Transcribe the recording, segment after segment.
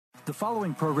The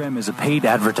following program is a paid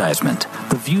advertisement.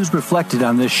 The views reflected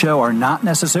on this show are not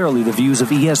necessarily the views of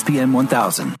ESPN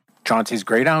 1000. Chauncey's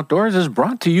Great Outdoors is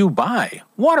brought to you by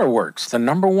Waterworks, the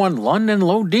 #1 Lund &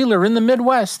 Lowe dealer in the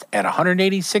Midwest at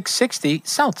 18660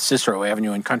 South Cicero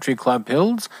Avenue in Country Club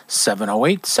Hills,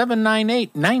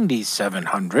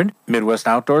 708-798-9700. Midwest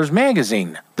Outdoors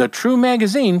Magazine, the true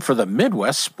magazine for the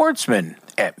Midwest sportsman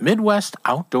at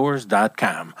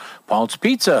MidwestOutdoors.com. Paul's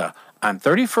Pizza on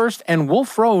 31st and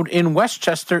Wolf Road in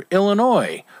Westchester,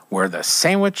 Illinois, where the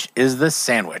sandwich is the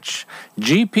sandwich.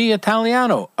 GP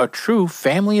Italiano, a true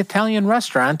family Italian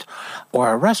restaurant,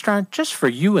 or a restaurant just for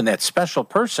you and that special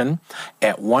person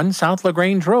at 1 South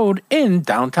LaGrange Road in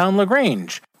downtown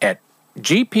LaGrange at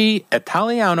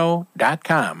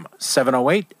gpitaliano.com,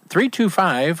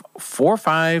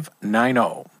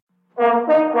 708-325-4590.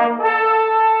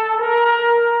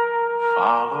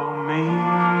 Follow me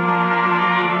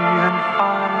and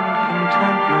find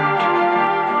contentment.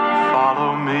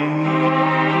 Follow me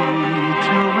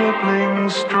to rippling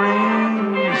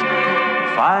streams.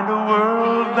 Find a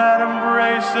world that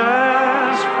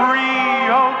embraces free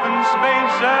open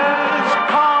spaces.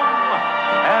 Come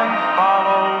and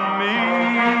follow me.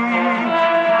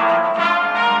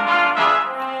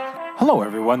 Hello,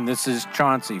 everyone. This is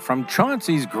Chauncey from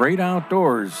Chauncey's Great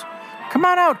Outdoors. Come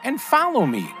on out and follow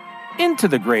me into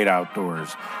the great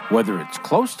outdoors, whether it's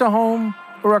close to home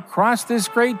or across this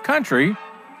great country.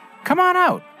 Come on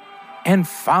out and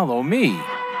follow me.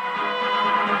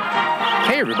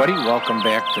 Hey, everybody. Welcome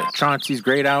back to Chauncey's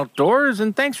Great Outdoors,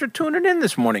 and thanks for tuning in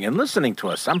this morning and listening to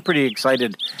us. I'm pretty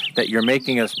excited that you're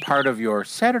making us part of your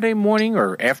Saturday morning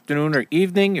or afternoon or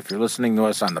evening if you're listening to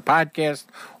us on the podcast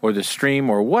or the stream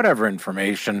or whatever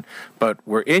information, but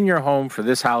we're in your home for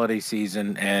this holiday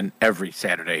season and every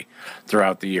Saturday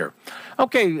throughout the year.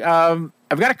 Okay,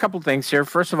 I've got a couple things here.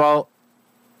 First of all,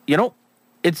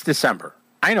 it's December.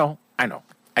 I know.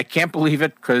 I can't believe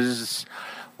it because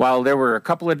while there were a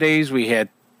couple of days, we had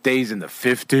days in the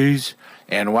 50s,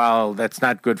 and while that's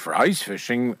not good for ice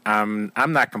fishing, I'm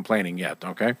not complaining yet,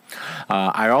 okay?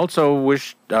 I also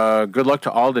wish good luck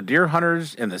to all the deer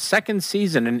hunters in the second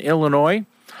season in Illinois.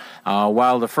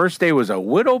 While the first day was a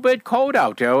little bit cold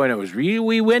out there, and it was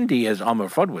really windy, as Elmer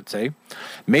Fudd would say,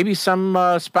 maybe some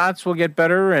spots will get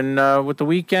better and with the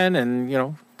weekend,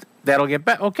 and, that'll get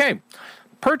better. Okay.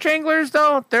 Perch anglers,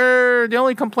 though, the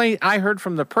only complaint I heard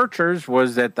from the perchers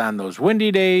was that on those windy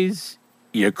days,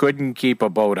 you couldn't keep a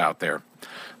boat out there.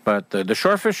 But the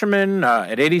shore fishermen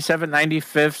at 87th,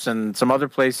 95th, and some other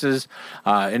places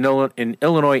in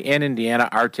Illinois and Indiana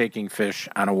are taking fish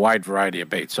on a wide variety of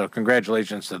baits. So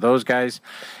congratulations to those guys.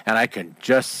 And I can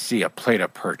just see a plate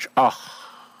of perch. Oh,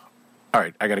 all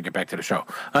right, I got to get back to the show.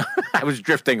 I was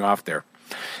drifting off there.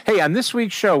 Hey, on this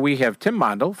week's show, we have Tim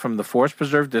Mondel from the Forest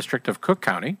Preserve District of Cook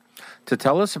County to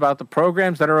tell us about the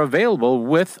programs that are available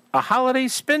with a holiday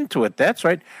spin to it. That's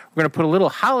right. We're going to put a little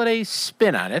holiday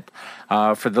spin on it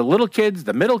for the little kids,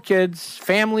 the middle kids,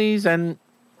 families, and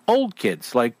old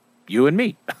kids like you and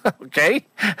me, okay,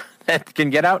 that can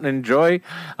get out and enjoy,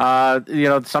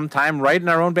 some time right in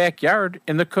our own backyard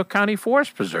in the Cook County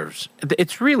Forest Preserves.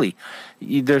 It's really,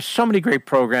 there's so many great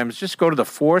programs. Just go to the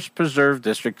Forest Preserve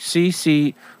District,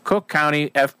 CC Cook County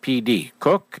FPD,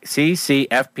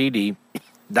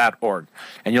 CCFPD.org,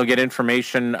 and you'll get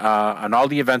information on all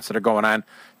the events that are going on.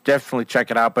 Definitely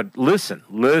check it out, but listen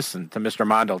to Mr.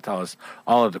 Mondel tell us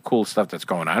all of the cool stuff that's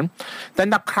going on. Then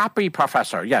the crappie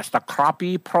professor. Yes, the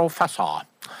crappie professor.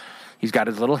 He's got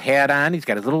his little hat on. He's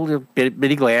got his little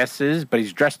bitty glasses, but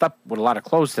he's dressed up with a lot of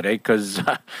clothes today because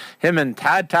him and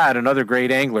Todd, another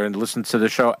great angler and listens to the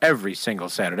show every single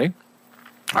Saturday,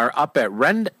 are up at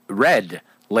Red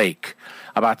Lake,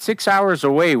 about 6 hours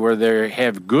away, where they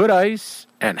have good ice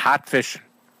and hot fishing.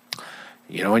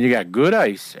 When you got good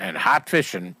ice and hot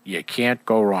fishing, you can't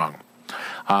go wrong.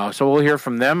 So we'll hear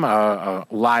from them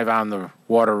live on the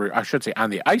water, I should say, on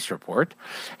the ice report.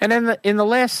 And then in the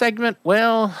last segment,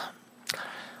 well,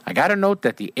 I got to note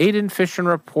that the Aiden Fishing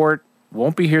Report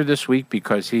won't be here this week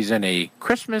because he's in a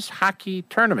Christmas hockey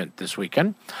tournament this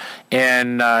weekend.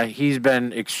 And he's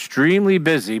been extremely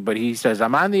busy, but he says,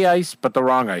 I'm on the ice, but the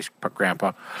wrong ice,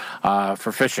 Grandpa,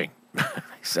 for fishing. I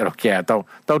said, okay,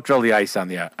 don't drill the ice on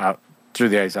the through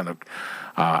the ice on the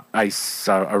ice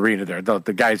arena there.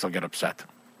 The guys will get upset.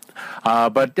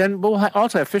 But then we'll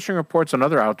also have fishing reports and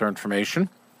other outdoor information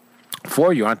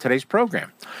for you on today's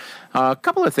program. A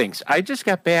couple of things. I just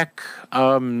got back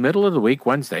middle of the week,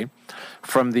 Wednesday,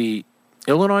 from the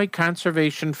Illinois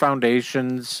Conservation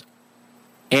Foundation's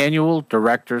annual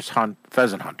director's hunt,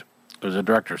 pheasant hunt. It was a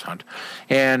director's hunt.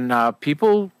 And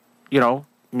people,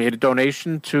 made a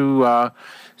donation to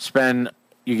spend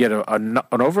You get an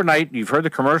overnight. You've heard the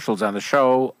commercials on the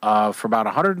show for about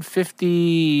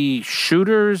 150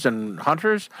 shooters and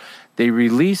hunters. They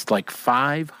released like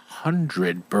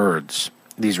 500 birds.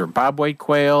 These were bobwhite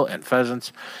quail and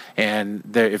pheasants.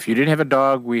 And if you didn't have a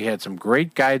dog, we had some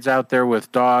great guides out there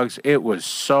with dogs. It was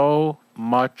so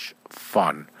much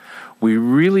fun. We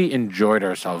really enjoyed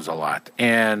ourselves a lot.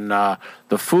 And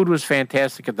the food was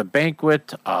fantastic at the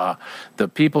banquet. The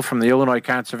people from the Illinois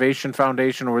Conservation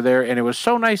Foundation were there. And it was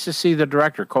so nice to see the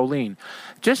director, Colleen,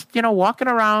 just, walking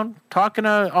around, talking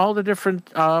to all the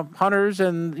different hunters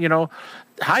and,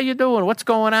 how you doing? What's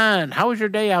going on? How was your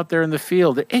day out there in the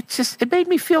field? It made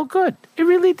me feel good. It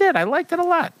really did. I liked it a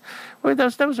lot. Well,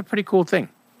 that was a pretty cool thing.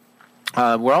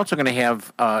 We're also going to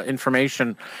have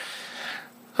information.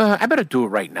 I better do it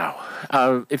right now.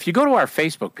 If you go to our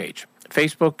Facebook page,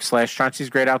 Facebook.com/Chauncey's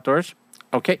Great Outdoors,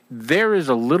 okay, there is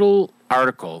a little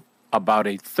article about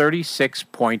a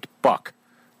 36-point buck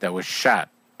that was shot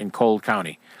in Cole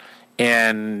County.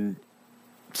 And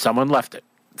someone left it.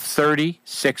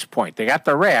 36 point. They got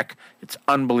the rack. It's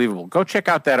unbelievable. Go check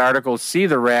out that article. See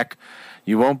the rack.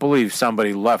 You won't believe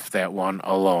somebody left that one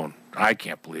alone. I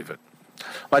can't believe it.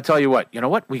 Well, I tell you what.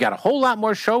 We got a whole lot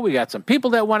more show. We got some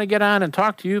people that want to get on and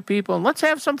talk to you people. And let's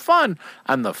have some fun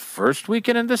on the first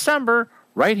weekend in December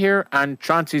right here on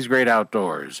Chauncey's Great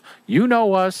Outdoors. You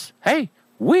know us. Hey,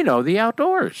 we know the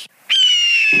outdoors.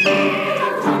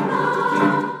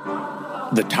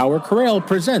 The Tower Chorale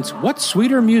presents What's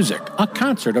Sweeter Music, a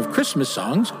concert of Christmas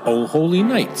songs, Oh Holy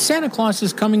Night, Santa Claus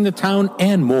is Coming to Town,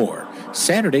 and more.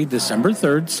 Saturday, December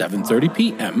 3rd, 7:30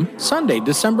 p.m., Sunday,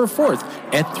 December 4th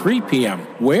at 3 p.m.,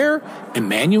 where?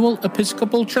 Emmanuel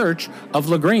Episcopal Church of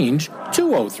LaGrange,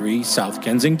 203 South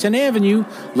Kensington Avenue,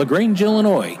 LaGrange,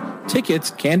 Illinois.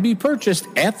 Tickets can be purchased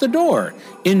at the door.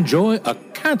 Enjoy a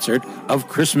concert of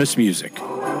Christmas music.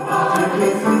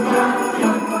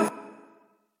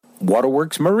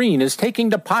 Waterworks Marine is taking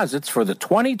deposits for the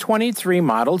 2023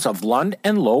 models of Lund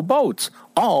and Lowe boats,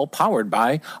 all powered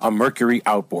by a Mercury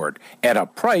outboard, at a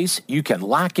price you can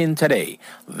lock in today.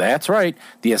 That's right,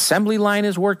 the assembly line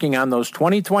is working on those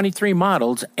 2023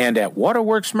 models, and at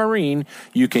Waterworks Marine,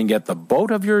 you can get the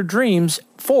boat of your dreams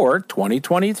for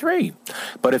 2023.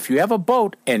 But if you have a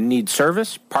boat and need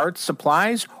service, parts,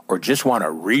 supplies, or just want to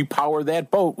repower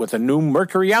that boat with a new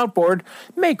Mercury outboard,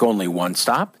 make only one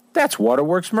stop. That's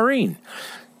Waterworks Marine.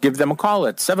 Give them a call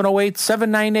at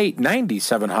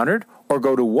 708-798-9700 or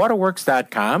go to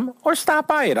waterworks.com or stop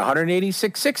by at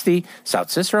 18660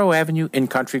 South Cicero Avenue in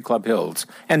Country Club Hills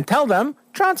and tell them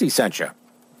Chauncey sent you.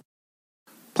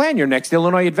 Plan your next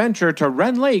Illinois adventure to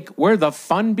Wren Lake, where the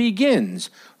fun begins.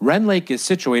 Wren Lake is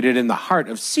situated in the heart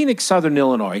of scenic southern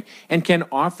Illinois and can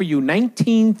offer you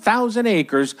 19,000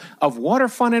 acres of water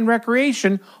fun and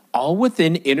recreation, all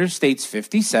within Interstates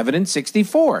 57 and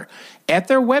 64. At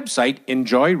their website,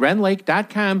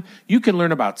 enjoywrenlake.com, you can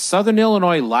learn about Southern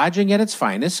Illinois lodging at its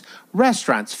finest,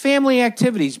 restaurants, family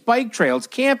activities, bike trails,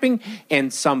 camping,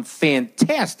 and some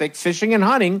fantastic fishing and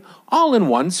hunting, all in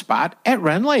one spot at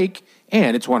Wren Lake.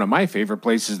 And it's one of my favorite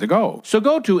places to go. So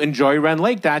go to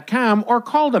enjoywrenlake.com or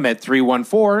call them at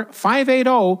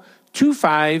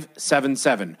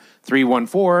 314-580-2577.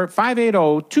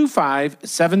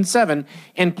 314-580-2577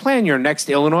 and plan your next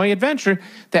Illinois adventure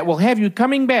that will have you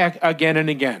coming back again and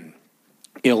again.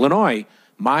 Illinois,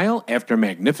 mile after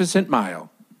magnificent mile.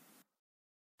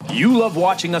 You love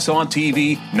watching us on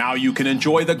TV? Now you can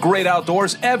enjoy the great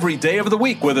outdoors every day of the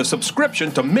week with a subscription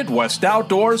to Midwest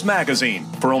Outdoors magazine.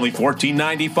 For only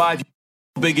 $14.95,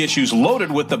 big issues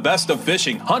loaded with the best of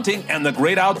fishing, hunting, and the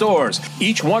great outdoors.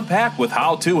 Each one packed with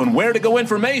how-to and where-to-go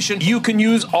information you can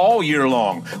use all year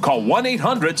long. Call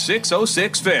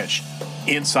 1-800-606-FISH.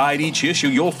 Inside each issue,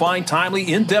 you'll find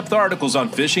timely, in-depth articles on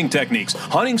fishing techniques,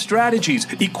 hunting strategies,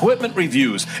 equipment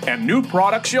reviews, and new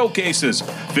product showcases.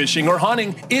 Fishing or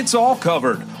hunting, it's all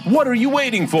covered. What are you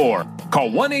waiting for? Call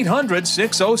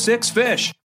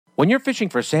 1-800-606-FISH. When you're fishing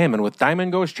for salmon with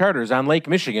Diamond Ghost Charters on Lake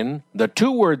Michigan, the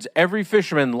two words every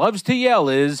fisherman loves to yell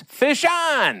is, "Fish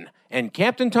on!" And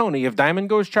Captain Tony of Diamond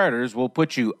Ghost Charters will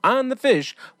put you on the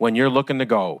fish when you're looking to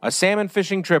go. A salmon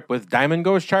fishing trip with Diamond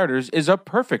Ghost Charters is a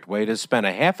perfect way to spend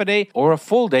a half a day or a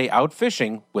full day out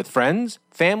fishing with friends,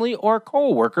 family, or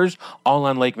co-workers all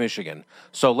on Lake Michigan.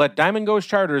 So let Diamond Ghost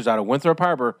Charters out of Winthrop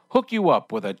Harbor hook you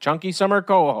up with a chunky summer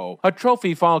coho, a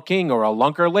trophy fall king, or a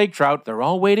lunker lake trout. They're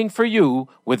all waiting for you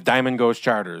with Diamond Ghost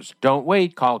Charters. Don't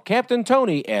wait. Call Captain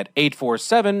Tony at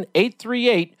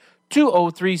 847-838-2037.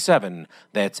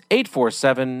 That's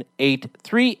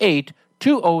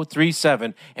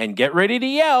 847-838-2037. And get ready to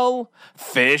yell,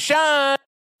 "Fish on!"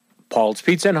 Paul's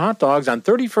Pizza and Hot Dogs on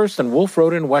 31st and Wolf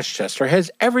Road in Westchester has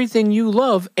everything you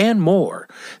love and more.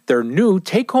 Their new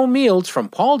take-home meals from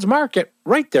Paul's Market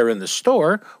right there in the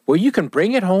store, where you can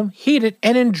bring it home, heat it,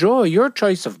 and enjoy your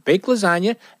choice of baked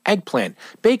lasagna, eggplant,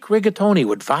 baked rigatoni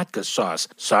with vodka sauce,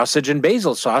 sausage and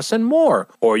basil sauce, and more.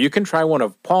 Or you can try one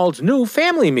of Paul's new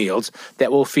family meals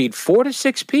that will feed 4 to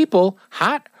 6 people,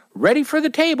 hot, ready for the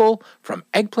table, from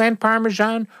eggplant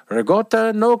parmesan,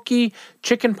 ricotta gnocchi,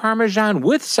 chicken parmesan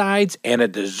with sides, and a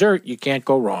dessert you can't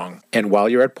go wrong. And while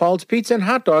you're at Paul's Pizza and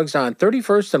Hot Dogs on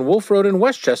 31st and Wolf Road in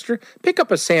Westchester, pick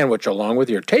up a sandwich along with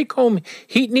your take-home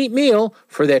heat and eat meal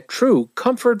for that true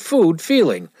comfort food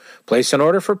feeling. Place an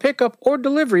order for pickup or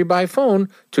delivery by phone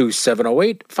to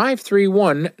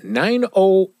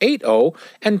 708-531-9080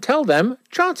 and tell them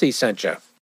Chauncey sent you.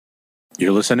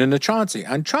 You're listening to Chauncey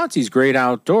on Chauncey's Great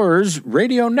Outdoors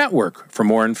Radio Network. For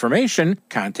more information,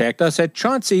 contact us at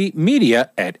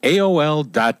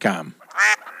chaunceymedia@aol.com.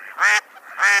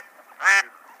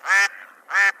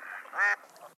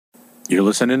 You're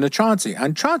listening to Chauncey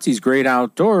on Chauncey's Great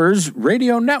Outdoors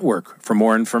Radio Network. For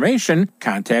more information,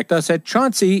 contact us at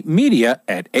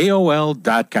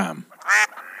chaunceymedia@aol.com.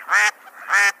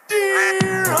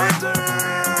 Deer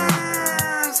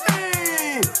hunters,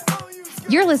 hey!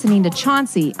 You're listening to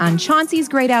Chauncey on Chauncey's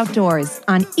Great Outdoors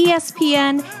on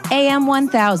ESPN AM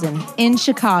 1000 in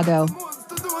Chicago. Wants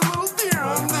to do a little deer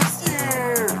hunt this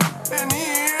year, and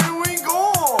here we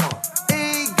go.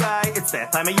 Hey guy, it's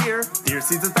that time of year. Deer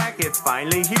season's back, it's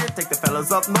finally here. Take the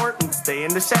fellas up north and stay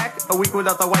in the shack. A week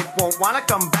without the wife won't wanna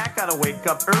come back. Gotta wake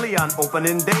up early on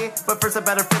opening day. But first I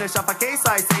better finish off a case,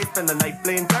 I say. Spend the night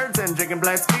playing cards and drinking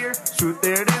Blanche beer. Shoot,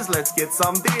 there it is, let's get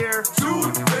some deer.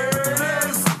 Shoot, there it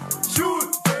is.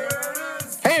 Shoot, there it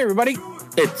is. Hey, everybody.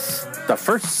 It's the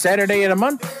first Saturday of the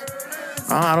month.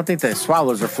 I don't think the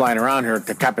swallows are flying around here at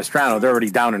the Capistrano. They're already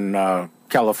down in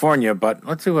California, but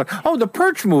let's see what... Oh, the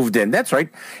perch moved in. That's right.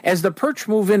 As the perch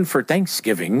move in for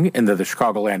Thanksgiving into the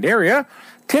Chicagoland area,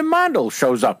 Tim Mondel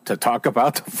shows up to talk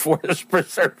about the Forest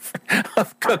Preserve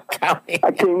of Cook County.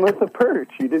 I came with the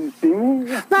perch. You didn't see me?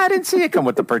 No, I didn't see you come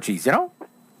with the perchies, you know?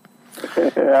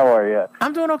 How are you?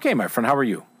 I'm doing okay, my friend. How are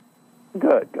you?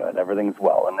 Good, good. Everything's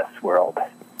well in this world.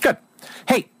 Good.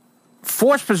 Hey,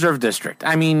 Forest Preserve District.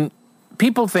 I mean,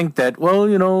 people think that, well,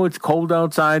 you know, it's cold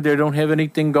outside. They don't have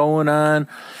anything going on.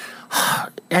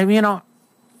 And, you know,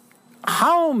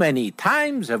 how many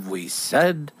times have we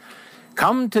said,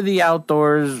 come to the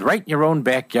outdoors, right in your own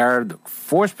backyard, the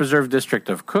Forest Preserve District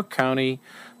of Cook County.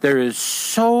 There is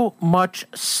so much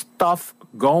stuff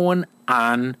going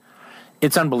on.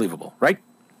 It's unbelievable, right?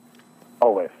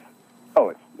 Always.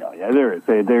 Always. No, yeah, there is.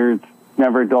 There's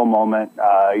never a dull moment.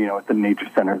 You know, the nature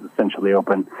center is essentially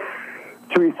open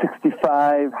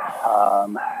 365,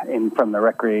 and from the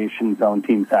recreation zone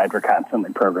team side, we're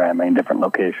constantly programming different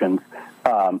locations.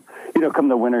 You know, come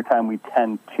the wintertime, we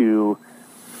tend to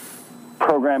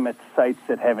program at sites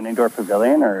that have an indoor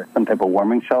pavilion or some type of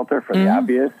warming shelter for the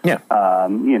obvious. Yeah.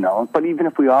 You know, but even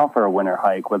if we offer a winter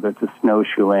hike, whether it's a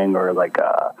snowshoeing or like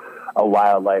a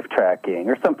wildlife tracking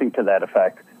or something to that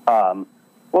effect,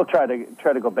 we'll try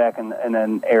to go back in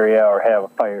an area or have a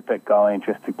fire pit going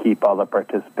just to keep all the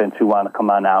participants who want to come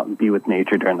on out and be with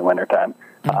nature during the wintertime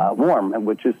warm,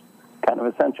 which is kind of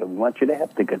essential. We want you to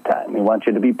have the good time. We want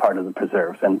you to be part of the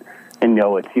preserves and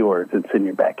know it's yours. It's in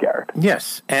your backyard.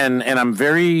 Yes, and I'm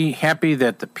very happy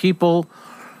that the people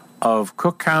of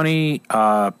Cook County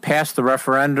passed the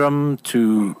referendum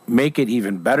to make it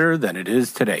even better than it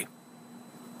is today.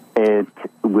 It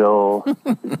will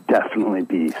definitely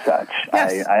be such.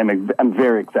 Yes. I'm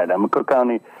very excited. I'm a Cook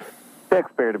County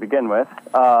taxpayer to begin with,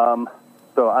 so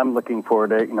I'm looking forward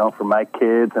to, you know, for my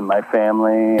kids and my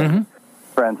family, and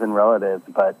friends and relatives.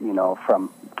 But you know, from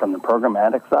the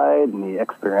programmatic side and the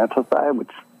experiential side, which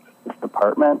is this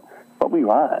department, what we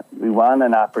want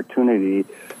an opportunity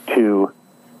to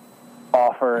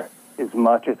offer as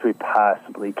much as we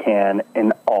possibly can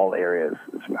in all areas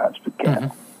as we possibly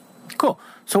can. Cool.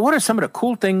 So what are some of the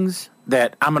cool things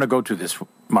that I'm going to go to this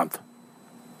month?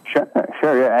 Sure.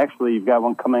 Yeah, actually, you've got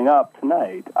one coming up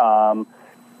tonight.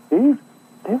 They've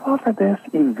offered this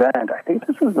event. I think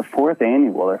this was the 4th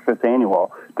annual or 5th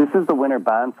annual. This is the winter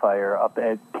bonfire up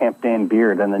at Camp Dan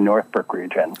Beard in the Northbrook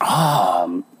region.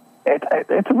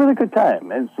 It's a really good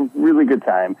time. It's a really good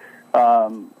time.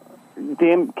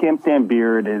 Camp Dan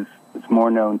Beard is more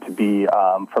known to be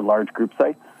for large group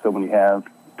sites. So when you have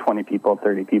 20 people,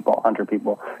 30 people, 100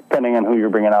 people, depending on who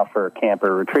you're bringing out for a camp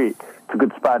or retreat, it's a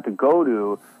good spot to go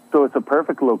to. So it's a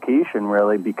perfect location,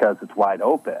 really, because it's wide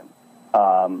open.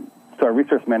 So our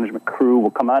resource management crew will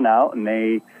come on out, and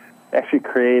they actually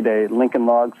create a Lincoln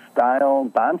Log style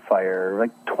bonfire,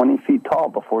 like 20 feet tall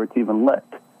before it's even lit.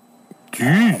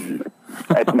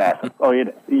 It's massive. Oh,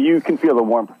 you can feel the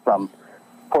warmth from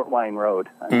Port Wine Road.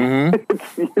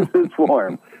 It's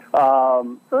warm.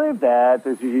 So they have that.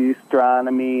 There's usually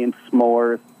astronomy and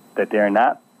s'mores that they're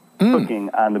not cooking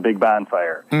on the big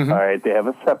bonfire. All right, they have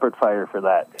a separate fire for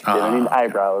that. They don't need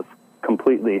eyebrows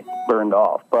completely burned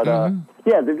off. But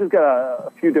yeah, they've just got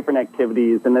a few different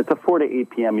activities, and it's a 4 to 8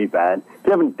 p.m. event. If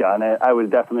you haven't done it, I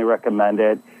would definitely recommend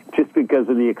it just because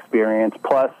of the experience.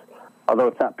 Plus, although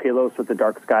it's not Palos with the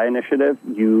Dark Sky Initiative,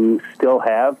 you still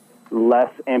have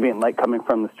less ambient light coming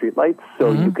from the street lights,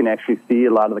 so you can actually see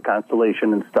a lot of the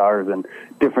constellation and stars and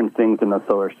different things in the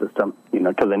solar system,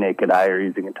 to the naked eye or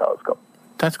using a telescope.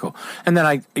 That's cool. And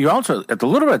then you also, at the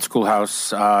Little Red Schoolhouse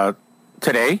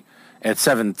today at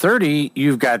 7:30,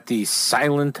 you've got the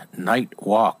Silent Night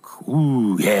Walk.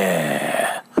 Ooh,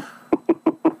 yeah.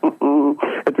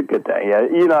 It's a good day.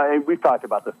 Yeah, we've talked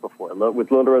about this before.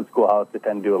 With Little Red Schoolhouse, they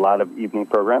tend to do a lot of evening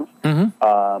programs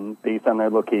based on their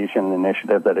location and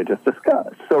initiative that I just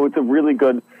discussed. So it's a really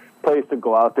good place to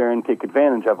go out there and take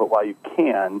advantage of it while you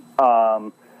can.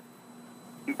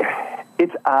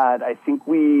 It's odd. I think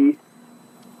we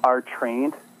are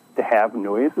trained to have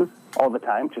noises all the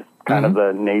time, just kind of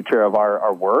the nature of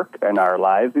our work and our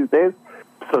lives these days.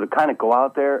 So to kind of go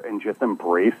out there and just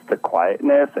embrace the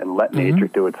quietness and let nature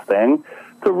do its thing,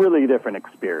 it's a really different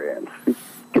experience.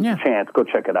 Get the chance, go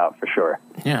check it out for sure.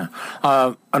 Yeah.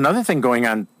 Another thing going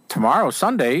on tomorrow,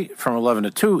 Sunday, from 11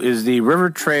 to 2, is the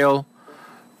River Trail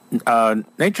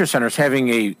Nature Center is having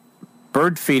a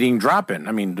bird feeding drop-in.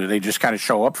 I mean, do they just kind of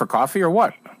show up for coffee or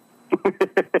what?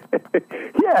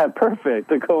 Yeah, perfect.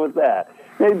 To go with that.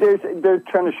 They're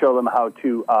trying to show them how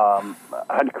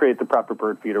to create the proper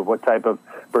bird feeder, what type of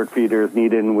bird feeder is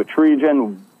needed in which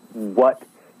region, what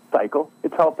cycle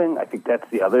it's helping. I think that's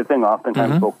the other thing.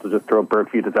 Oftentimes folks will just throw bird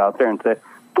feeders out there and say,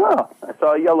 well, I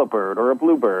saw a yellow bird or a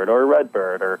blue bird or a red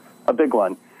bird or a big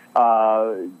one.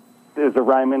 There's a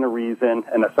rhyme and a reason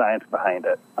and a science behind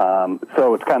it.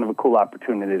 So it's kind of a cool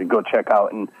opportunity to go check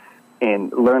out and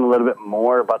learn a little bit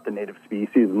more about the native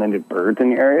species and native birds in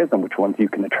the areas and which ones you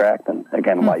can attract and,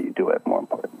 again, why you do it, more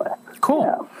importantly. Cool.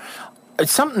 Yeah.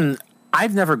 It's something,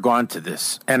 I've never gone to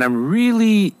this, and I'm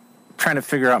really trying to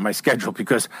figure out my schedule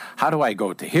because how do I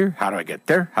go to here? How do I get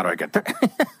there? How do I get there?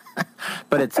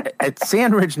 But it's at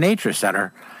Sandridge Nature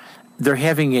Center. They're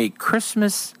having a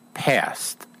Christmas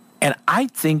past, and I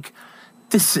think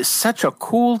this is such a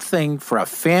cool thing for a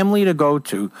family to go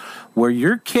to, where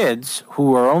your kids,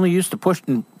 who are only used to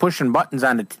pushing buttons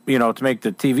on it, to make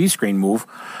the TV screen move,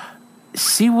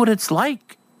 see what it's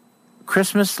like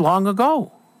Christmas long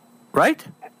ago, right?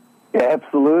 Yeah,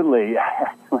 absolutely.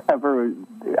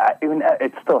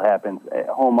 It still happens at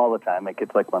home all the time. My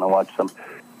kids like when I watch some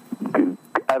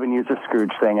Ebenezer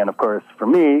Scrooge thing, and of course, for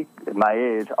me, at my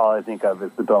age, all I think of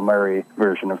is the Bill Murray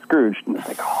version of Scrooge, and it's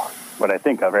like, what I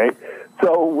think of, right?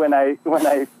 So when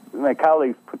my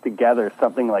colleagues put together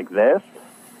something like this,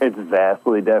 it's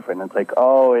vastly different. It's like,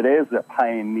 it is a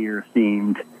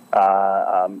pioneer-themed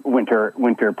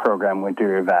winter program,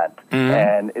 winter event,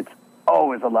 and it's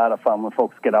always a lot of fun when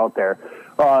folks get out there.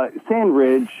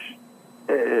 Sandridge,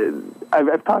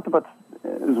 I've talked about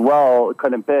as well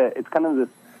quite a bit. It's kind of this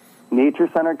Nature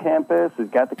Center campus.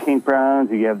 It's got the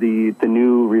campgrounds. You have the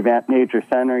new revamped Nature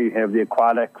Center. You have the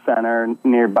Aquatic Center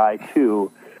nearby,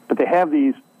 too. But they have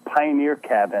these pioneer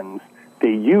cabins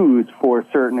they use for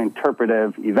certain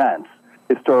interpretive events,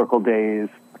 historical days,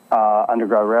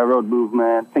 Underground Railroad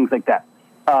movement, things like that.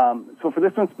 So for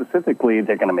this one specifically,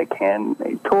 they're going to make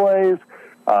handmade toys,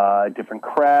 different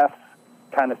crafts,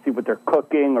 kind of see what they're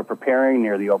cooking or preparing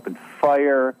near the open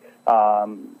fire.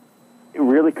 It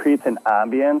really creates an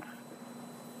ambience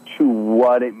to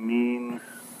what it means,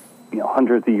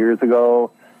 hundreds of years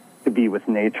ago to be with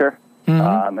nature,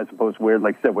 as opposed to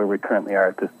like I said, where we currently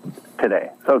are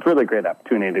today. So it's really a great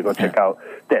opportunity to go check out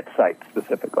that site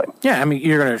specifically. Yeah, I mean,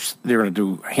 they're gonna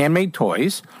do handmade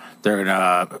toys. They're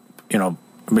gonna, you're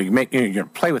gonna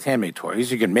play with handmade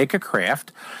toys. You can make a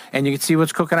craft, and you can see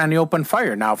what's cooking on the open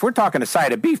fire. Now, if we're talking a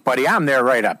side of beef, buddy, I'm there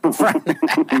right up front.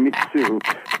 Me too.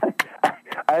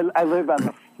 I live on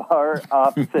the far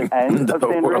opposite end of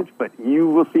Sandridge, but you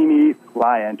will see me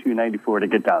fly on 294 to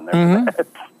get down there.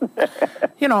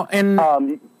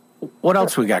 And what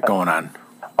else we got going on?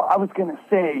 I was going to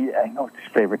say, I know it's your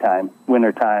favorite time,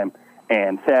 winter time,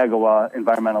 and Saginaw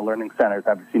Environmental Learning Center is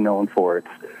obviously known for its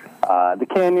the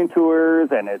canyon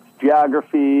tours and its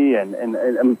geography and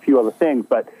a few other things,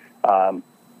 but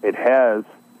it has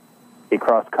a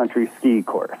cross-country ski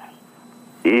course.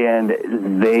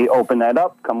 and they open that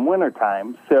up come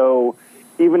wintertime. So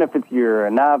even if you're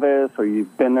a novice or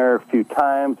you've been there a few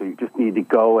times or you just need to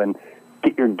go and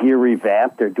get your gear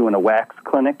revamped, they're doing a wax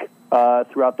clinic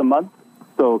throughout the month.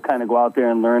 So kind of go out there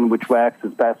and learn which wax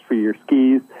is best for your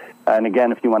skis. And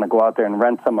again, if you want to go out there and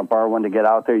rent some or borrow one to get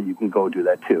out there, you can go do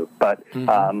that too. But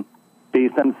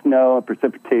based on snow,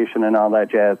 precipitation, and all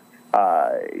that jazz,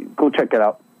 go check it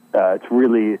out. It's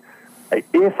really,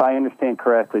 if I understand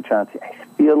correctly, Chauncey, I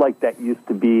feel like that used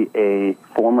to be a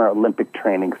former Olympic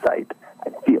training site. I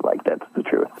feel like that's the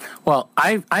truth. Well,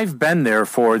 I've been there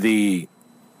for the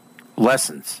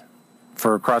lessons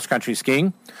for cross-country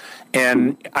skiing,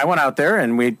 and I went out there,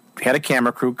 and we had a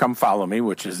camera crew come follow me,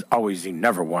 which is always, you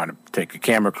never want to take a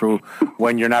camera crew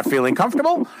when you're not feeling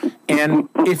comfortable. And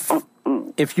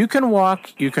if you can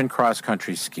walk, you can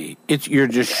cross-country ski. You're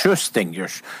just shusting.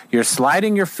 You're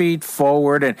sliding your feet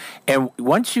forward, and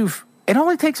once it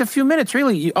only takes a few minutes,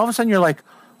 really. All of a sudden, you're like,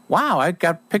 wow, I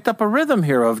picked up a rhythm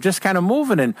here of just kind of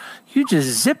moving, and you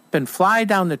just zip and fly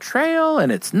down the trail,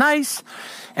 and it's nice.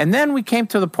 And then we came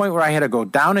to the point where I had to go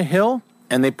down a hill,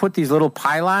 and they put these little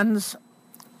pylons,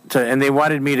 and they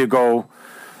wanted me to go,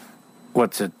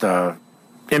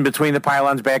 in between the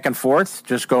pylons back and forth,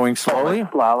 just going slowly.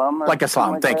 Slalom? Like a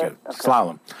slalom, thank you. Okay.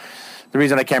 Slalom. The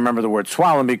reason I can't remember the word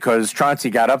slalom, because Chauncey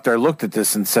got up there, looked at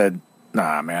this, and said,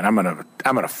 nah, man, I'm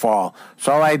gonna fall.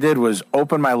 So all I did was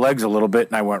open my legs a little bit,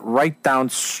 and I went right down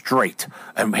straight,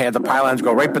 and had the pylons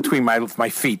go right between my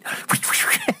feet.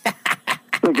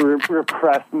 Like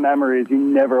repressed memories you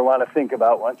never want to think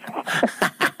about once.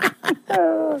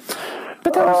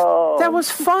 But that was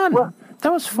fun. Well,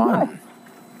 that was fun.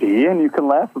 Yeah, and you can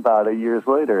laugh about it years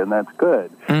later, and that's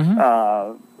good.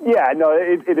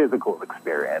 It is a cool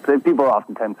experience. And people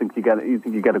oftentimes think you got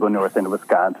to go north into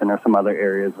Wisconsin or some other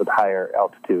areas with higher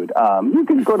altitude. You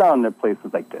can go down to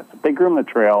places like this. If they groom the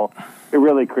trail, it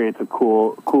really creates a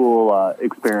cool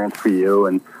experience for you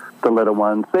and the little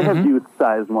ones. They have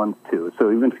youth-sized ones too.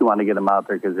 So even if you want to get them out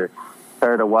there because they're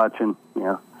tired of watching,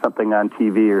 something on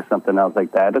TV or something else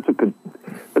like that, it's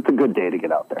a good day to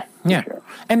get out there. Yeah, sure.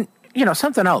 And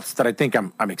something else that I think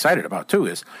I'm excited about too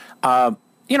is,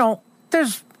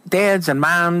 there's dads and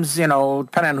moms,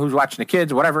 depending on who's watching the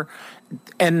kids, whatever.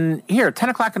 And here, at 10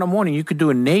 o'clock in the morning, you could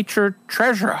do a nature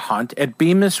treasure hunt at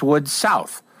Bemis Woods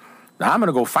South. Now, I'm going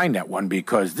to go find that one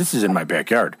because this is in my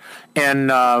backyard. And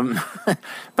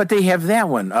but they have that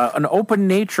one, an open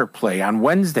nature play on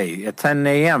Wednesday at 10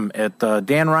 a.m. at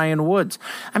Dan Ryan Woods.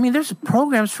 I mean, there's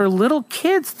programs for little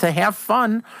kids to have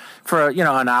fun for,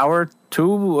 an hour or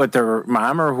two with their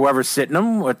mom or whoever's sitting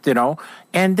them,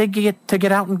 and they get to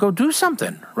get out and go do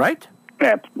something, right?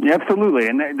 Yeah, absolutely.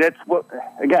 And that's what,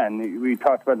 again, we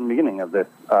talked about in the beginning of this,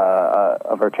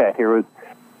 of our chat here, was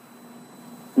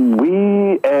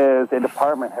we as a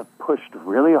department have pushed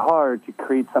really hard to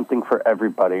create something for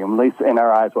everybody, at least in our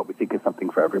eyes, what we think is something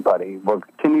for everybody. We'll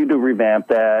continue to revamp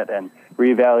that and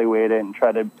reevaluate it and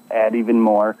try to add even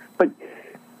more. But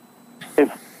if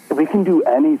we can do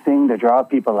anything to draw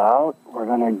people out, we're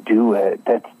going to do it.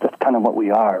 That's kind of what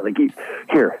we are. Like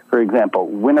here, for example,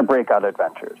 winter breakout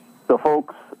adventures. So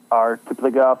folks are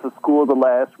typically get off of school the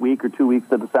last week or 2 weeks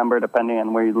of December, depending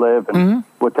on where you live and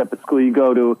what type of school you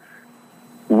go to.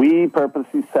 We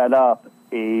purposely set up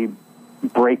a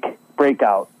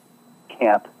breakout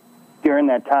camp during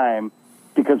that time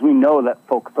because we know that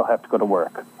folks still have to go to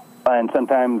work. And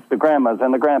sometimes the grandmas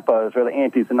and the grandpas or the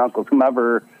aunties and uncles,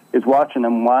 whomever is watching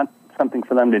them, want something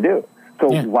for them to do. So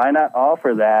why not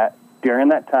offer that during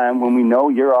that time when we know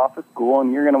you're off of school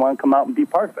and you're going to want to come out and be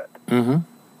part of it?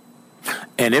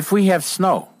 And if we have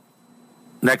snow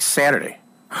next Saturday,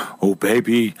 oh,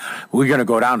 baby, we're going to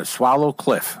go down to Swallow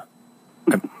Cliff.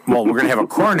 Well, we're going to have a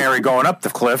coronary going up the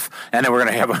cliff, and then we're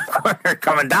going to have a coronary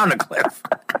coming down the cliff.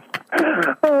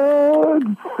 Oh,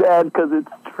 it's sad because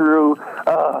it's true. They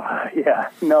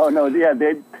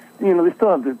still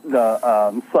have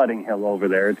the sledding hill over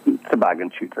there.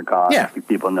 Toboggan chutes are gone. Yeah.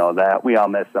 People know that. We all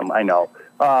miss them. I know.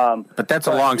 But that's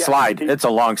a long slide. It's a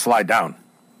long slide down.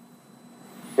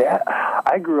 Yeah,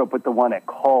 I grew up with the one at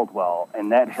Caldwell,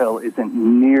 and that hill isn't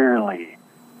nearly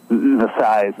the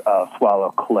size of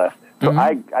Swallow Cliff. So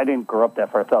I didn't grow up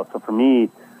that far south. So for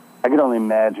me, I could only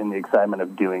imagine the excitement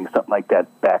of doing something like that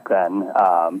back then.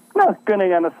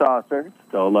 Spinning on a saucer,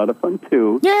 still a lot of fun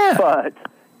too. Yeah. But,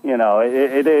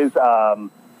 it is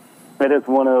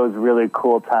one of those really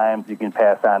cool times you can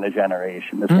pass on a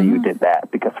generation to say you did that,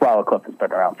 because Swallow Cliff has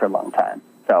been around for a long time.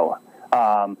 So,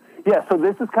 so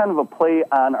this is kind of a play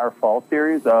on our fall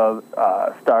series of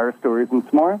Stars, Stories, and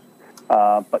S'mores.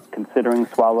 But considering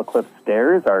Swallow Cliff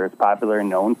Stairs are as popular and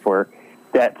known for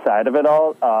that side of it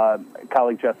all.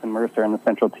 Colleague Justin Mercer and the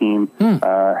Central team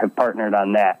have partnered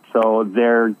on that. So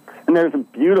there's a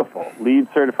beautiful LEED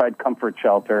certified comfort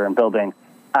shelter and building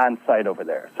on site over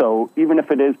there. So even if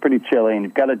it is pretty chilly and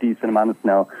you've got a decent amount of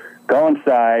snow, go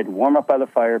inside, warm up by the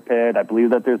fire pit. I believe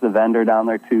that there's a vendor down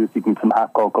there too, so you can get some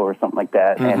hot cocoa or something like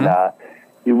that. And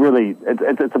you really,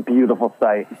 it's a beautiful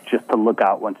sight just to look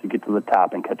out once you get to the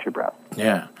top and catch your breath.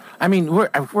 Yeah. I mean,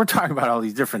 we're talking about all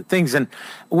these different things, and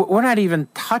we're not even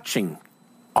touching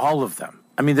all of them.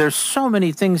 I mean, there's so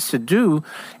many things to do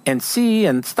and see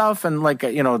and stuff, and like,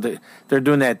 they're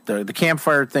doing that, the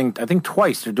campfire thing, I think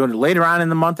twice. They're doing it later on in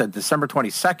the month at December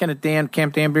 22nd at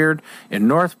Camp Danbeard in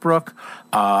Northbrook.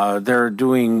 They're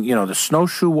doing, the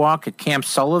snowshoe walk at Camp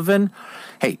Sullivan.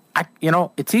 Hey,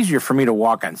 it's easier for me to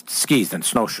walk on skis than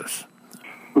snowshoes.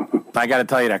 I got to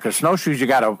tell you that, because snowshoes, you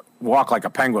got to walk like a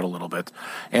penguin a little bit.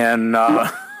 And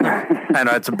I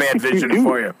know it's a bad vision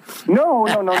for you. No,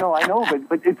 I know,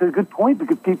 but it's a good point,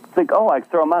 because people think, I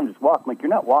throw them on, just walk. I'm like, you're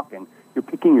not walking. You're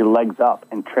picking your legs up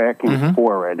and tracking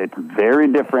forward. It's very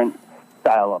different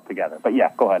style altogether. But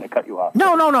yeah, go ahead. I cut you off.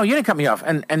 No, you didn't cut me off.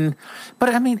 But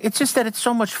I mean, it's just that it's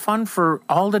so much fun for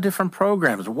all the different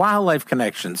programs: Wildlife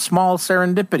Connection, Small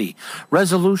Serendipity,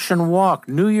 Resolution Walk,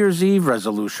 New Year's Eve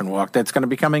Resolution Walk. That's going to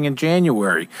be coming in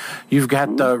January. You've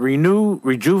got Renew,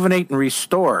 Rejuvenate, and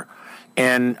Restore.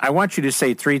 And I want you to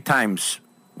say 3 times.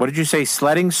 What did you say?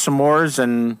 Sledding, s'mores,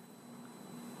 and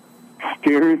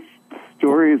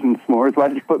stories and s'mores. Why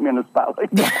did you put me on the spot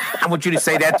like that? I want you to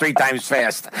say that 3 times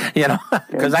fast,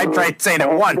 because I tried saying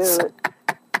it once.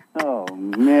 Oh,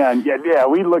 man. Yeah,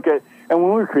 we look at, and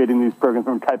when we're creating these programs,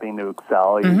 when we're typing into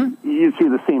Excel, you see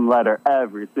the same letter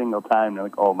every single time. You're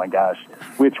like, oh, my gosh,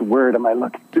 which word am I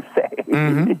looking to say?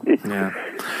 Yeah.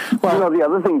 Well, the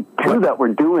other thing, too, that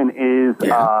we're doing is,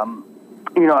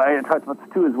 I talked about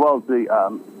this, too, as well as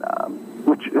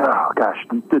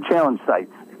the challenge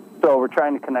sites. So we're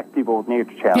trying to connect people with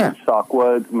Nature Challenge, Sauk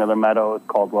Woods, Miller Meadows,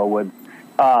 Caldwell Woods.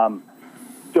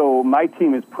 So my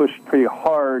team has pushed pretty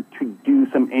hard to do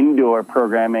some indoor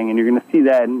programming, and you're going to see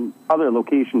that in other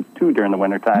locations, too, during the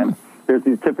wintertime. There's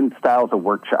these different styles of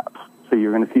workshops. So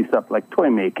you're going to see stuff like toy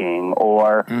making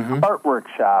or art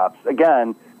workshops.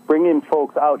 Again, bringing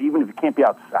folks out, even if you can't be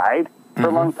outside for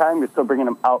a long time, you're still bringing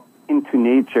them out into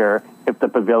nature if the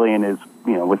pavilion is,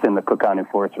 within the Cook County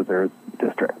Forest Reserve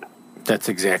District. That's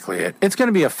exactly it. It's going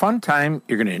to be a fun time.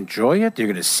 You're going to enjoy it. You're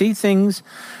going to see things.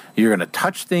 You're going to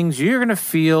touch things. You're going to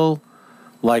feel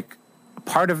like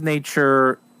part of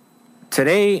nature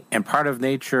today and part of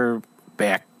nature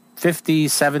back 50,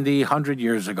 70, 100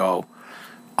 years ago,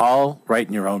 all right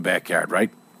in your own backyard, right?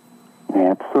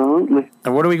 Absolutely.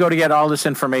 And where do we go to get all this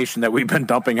information that we've been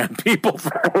dumping on people?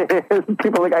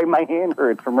 People like, my hand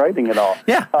hurts from writing it all.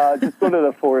 Yeah. Just go to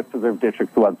the Forest Reserve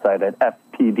District's website at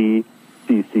fpdcc.com.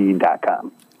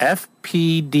 fpdcc.com.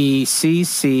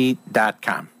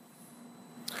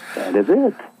 That is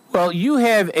it. Well, you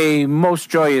have a most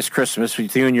joyous Christmas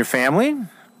with you and your family.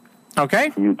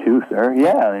 Okay? You too, sir.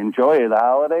 Yeah, enjoy the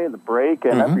holiday, the break,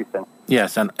 and everything.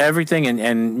 Yes, and everything,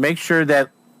 and make sure that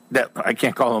I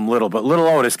can't call him little, but little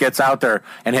Otis gets out there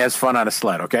and has fun on a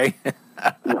sled, okay?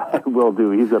 I will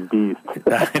do. He's a beast.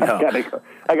 I know.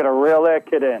 I got to reel that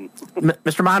kid in.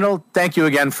 Mr. Mondel, thank you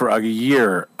again for a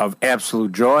year of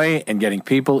absolute joy and getting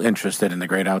people interested in the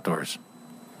great outdoors.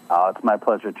 Oh, it's my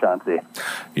pleasure, Chauncey.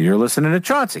 You're listening to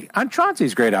Chauncey on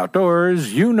Chauncey's Great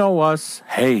Outdoors. You know us.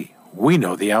 Hey, we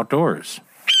know the outdoors.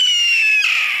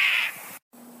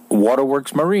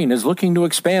 Waterworks Marine is looking to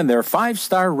expand their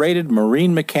 5-star rated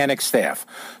marine mechanic staff.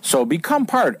 So become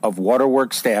part of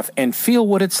Waterworks staff and feel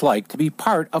what it's like to be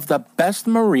part of the best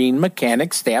marine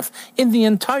mechanic staff in the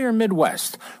entire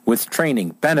Midwest. With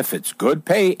training, benefits, good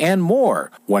pay, and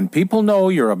more. When people know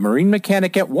you're a marine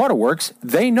mechanic at Waterworks,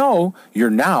 they know you're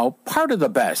now part of the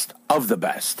best of the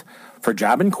best. For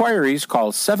job inquiries,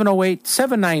 call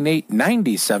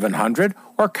 708-798-9700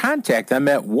 or contact them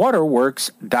at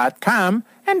waterworks.com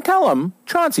and tell them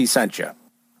Chauncey sent you.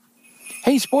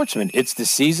 Hey, sportsmen, it's the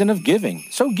season of giving,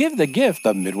 so give the gift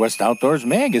of Midwest Outdoors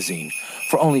magazine.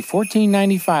 For only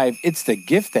 $14.95, it's the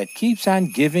gift that keeps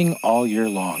on giving all year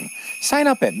long. Sign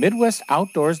up at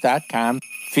MidwestOutdoors.com.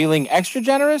 Feeling extra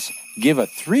generous? Give a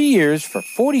 3 years for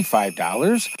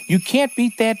 $45. You can't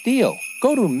beat that deal.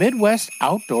 Go to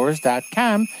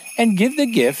MidwestOutdoors.com and give the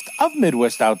gift of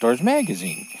Midwest Outdoors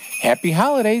magazine. Happy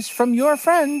holidays from your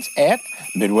friends at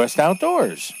Midwest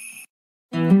Outdoors.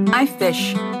 I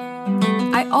fish.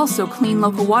 I also clean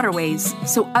local waterways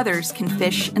so others can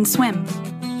fish and swim.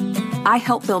 I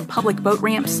help build public boat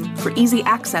ramps for easy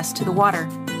access to the water.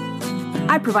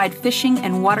 I provide fishing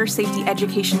and water safety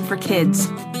education for kids.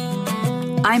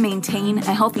 I maintain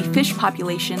a healthy fish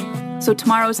population so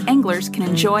tomorrow's anglers can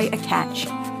enjoy a catch.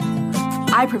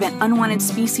 I prevent unwanted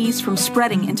species from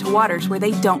spreading into waters where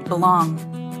they don't belong.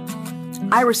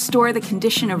 I restore the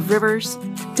condition of rivers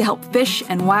to help fish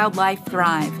and wildlife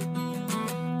thrive.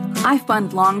 I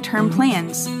fund long-term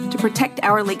plans to protect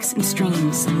our lakes and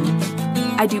streams.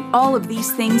 I do all of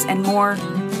these things and more,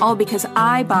 all because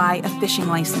I buy a fishing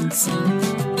license.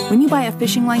 When you buy a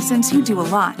fishing license, you do a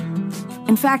lot.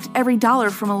 In fact, every dollar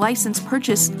from a license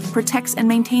purchase protects and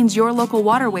maintains your local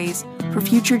waterways for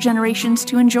future generations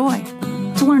to enjoy.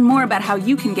 To learn more about how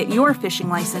you can get your fishing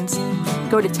license,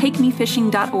 go to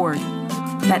takemefishing.org.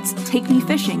 That's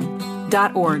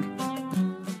takemefishing.org.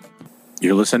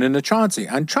 You're listening to Chauncey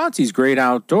on Chauncey's Great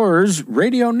Outdoors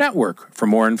Radio Network. For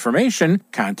more information,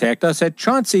 contact us at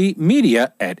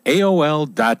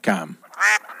chaunceymedia@aol.com.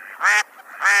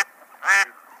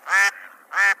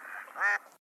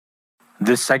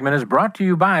 This segment is brought to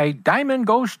you by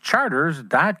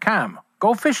DiamondGhostCharters.com.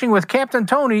 Go fishing with Captain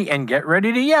Tony and get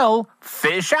ready to yell,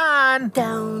 fish on!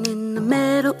 Down in the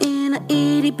meadow in a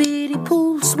itty-bitty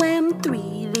pool swam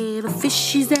 3 little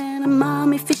fishies and a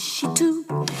mommy fishy too.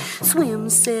 Swim,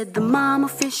 said the mama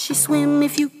fishy, swim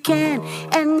if you can.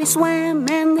 And they swam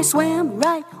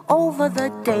right over the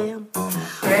dam.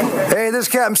 Hey, this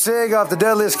is Captain Sig off the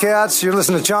Deadliest Cats. You're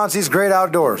listening to Chauncey's Great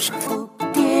Outdoors.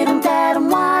 Did-em,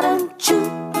 why don't you?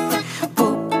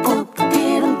 Boop,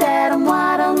 did-em,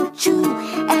 why don't you?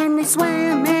 And they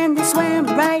swam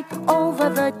right over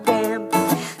the dam.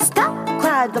 Stop,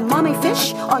 cried the mommy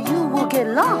fish, or you will get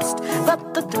lost.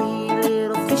 But the 3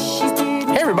 little fishies did.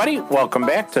 Hey everybody, welcome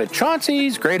back to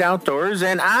Chauncey's Great Outdoors.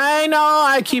 And I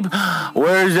know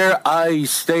where's their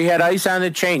ice? They had ice on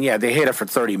the chain. Yeah, they hit it for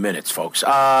 30 minutes, folks.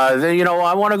 I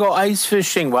want to go ice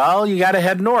fishing. Well, you got to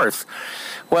head north.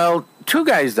 Well, 2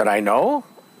 guys that I know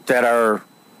that are,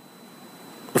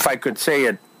 if I could say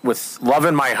it with love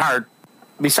in my heart,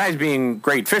 besides being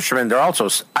great fishermen, they're also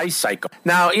ice psycho.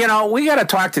 Now, we got to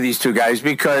talk to these 2 guys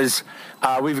because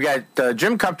we've got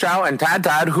Jim Kupchow and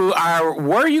Todd, who are,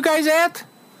 where are you guys at?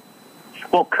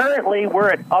 Well, currently we're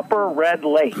at Upper Red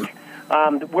Lake.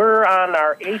 We're on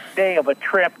our 8th day of a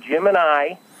trip, Jim and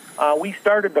I. We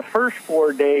started the first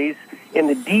 4 days in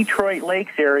the Detroit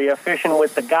Lakes area fishing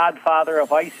with the godfather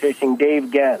of ice fishing, Dave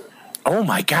Gens. Oh,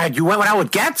 my God. You went out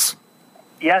with Getz?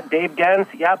 Yeah, Dave Gens,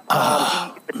 yep.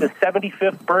 It's his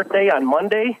 75th birthday on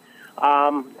Monday.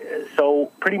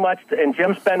 So pretty much, and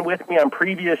Jim's been with me on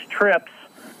previous trips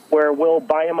where we'll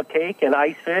buy him a cake and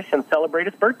ice fish and celebrate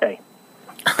his birthday.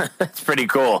 That's pretty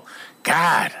cool.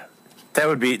 God, that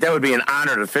would be an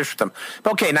honor to fish with them.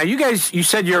 Okay, now you guys, you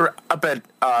said you're up at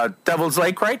Devil's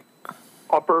Lake, right?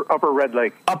 Upper Red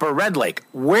Lake. Upper Red Lake.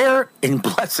 Where in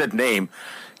blessed name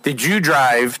did you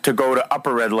drive to go to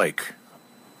Upper Red Lake?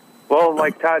 Well,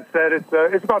 like Todd said,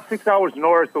 it's about 6 hours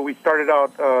north, but we started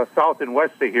out south and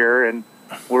west of here, and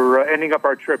we're ending up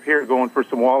our trip here going for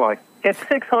some walleye. It's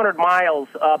 600 miles,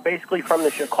 basically from the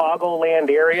Chicagoland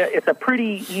area. It's a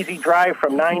pretty easy drive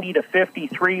from 90 to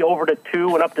 53 over to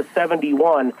 2 and up to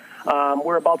 71.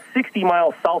 We're about 60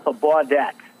 miles south of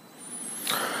Baudette.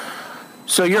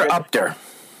 So you're up there.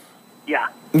 Yeah.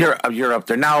 You're up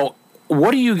there. Now,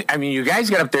 you guys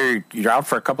get up there, you're out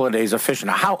for a couple of days of fishing.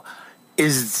 Now,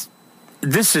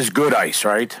 this is good ice,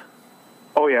 right?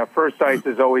 Oh, yeah. First ice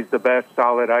is always the best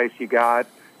solid ice you got.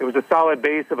 It was a solid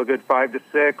base of a good 5 to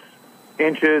 6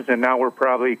 inches, and now we're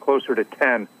probably closer to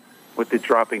 10 with the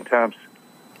dropping temps.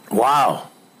 Wow.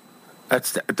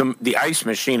 That's the ice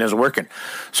machine is working.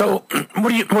 So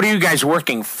what are you guys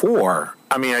working for?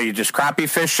 I mean, are you just crappie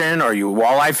fishing? Or are you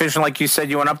walleye fishing like you said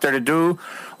you went up there to do?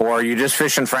 Or are you just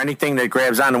fishing for anything that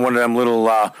grabs onto one of them little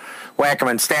whack 'em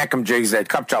and stack 'em jigs that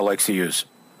Kupchow likes to use?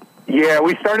 Yeah,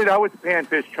 we started out with the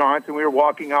panfish chaunts, and we were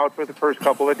walking out for the first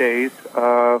couple of days.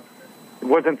 It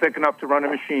wasn't thick enough to run a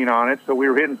machine on it, so we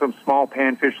were hitting some small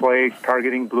panfish lakes,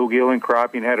 targeting bluegill and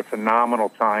crappie, and had a phenomenal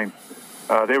time.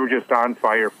 They were just on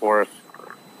fire for us.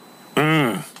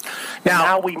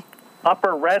 Now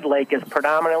Upper Red Lake is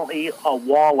predominantly a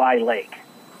walleye lake.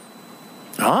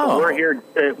 Oh, so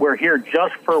we're here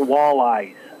just for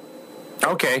walleyes.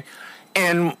 Okay,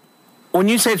 and when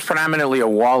you say it's predominantly a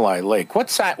walleye lake,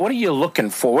 what are you looking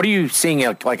for? What are you seeing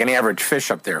like an average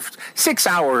fish up there?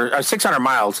 600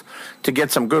 miles to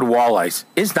get some good walleyes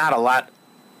is not a lot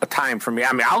of time for me.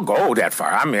 I mean, I'll go that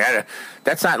far. I mean,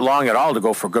 that's not long at all to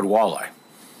go for good walleye.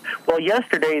 Well,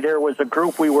 yesterday there was a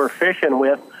group we were fishing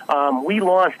with. We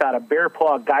launched out of Bear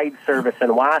Paw Guide Service in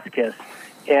Waskis,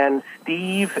 and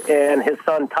Steve and his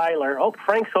son Tyler. Oh,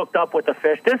 Frank's hooked up with the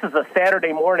fish. This is a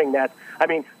Saturday morning. That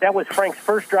was Frank's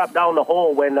first drop down the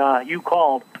hole when you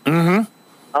called. Mm-hmm.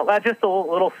 Just a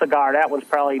little cigar. That one's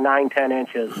probably 9-10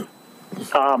 inches.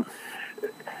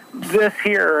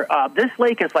 This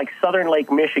lake is like Southern Lake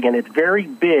Michigan. It's very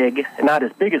big, not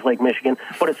as big as Lake Michigan,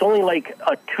 but it's only like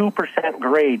a 2%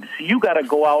 grade. So you got to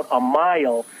go out a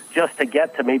mile just to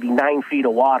get to maybe 9 feet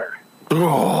of water.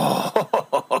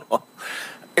 Oh.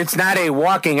 It's not a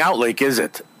walking out lake, is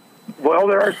it? Well,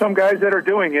 there are some guys that are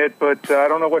doing it, but I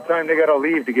don't know what time they got to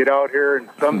leave to get out here, and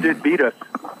some did beat us,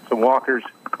 some walkers.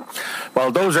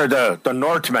 Well, those are the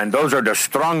Northmen. Those are the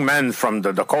strong men from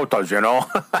the Dakotas, you know.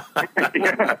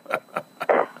 Yeah.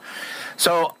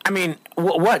 So, I mean,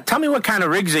 what? Tell me what kind of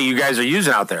rigs that you guys are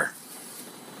using out there.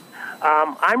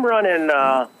 I'm running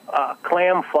a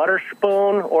clam flutter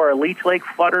spoon or a Leech Lake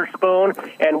flutter spoon,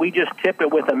 and we just tip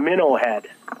it with a minnow head.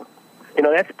 You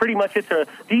know, that's pretty much it.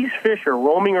 These fish are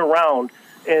roaming around,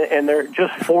 and they're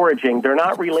just foraging. They're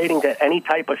not relating to any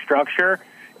type of structure.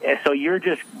 And so you're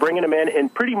just bringing them in,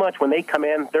 and pretty much when they come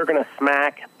in, they're going to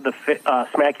smack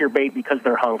your bait because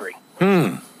they're hungry.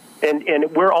 And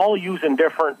we're all using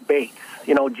different baits.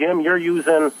 You know, Jim, you're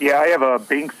using... Yeah, I have a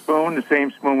Bink spoon, the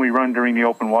same spoon we run during the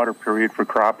open water period for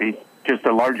crappie. Just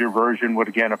a larger version with,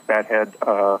 again, a fat head,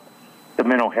 the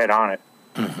minnow head on it.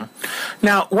 Mm-hmm.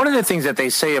 Now, one of the things that they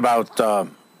say about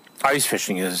ice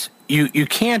fishing is you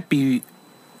can't be...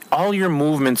 All your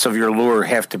movements of your lure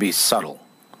have to be subtle.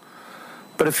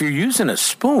 But if you're using a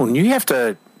spoon, you have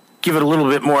to give it a little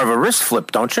bit more of a wrist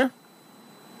flip, don't you?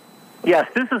 Yes,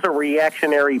 this is a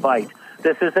reactionary bite.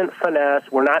 This isn't finesse.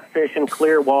 We're not fishing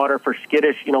clear water for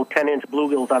skittish, 10-inch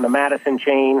bluegills on the Madison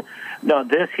chain. No,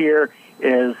 this here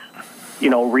is,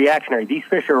 reactionary. These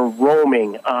fish are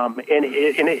roaming.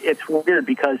 It's weird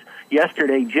because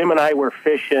yesterday Jim and I were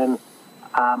fishing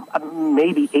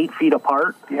maybe 8 feet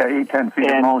apart. Yeah, 8-10 feet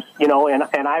at most.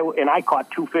 And I caught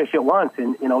 2 fish at once,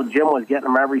 and Jim was getting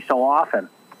them every so often.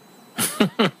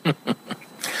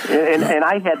 and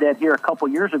I had that here a couple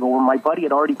years ago when my buddy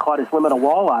had already caught his limit of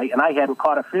walleye, and I hadn't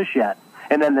caught a fish yet.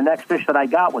 And then the next fish that I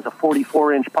got was a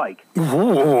 44-inch pike.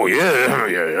 Oh,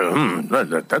 yeah.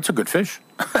 That's a good fish.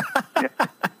 Yeah.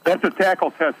 That's a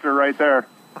tackle tester right there.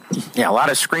 Yeah, a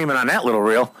lot of screaming on that little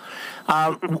reel.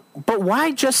 But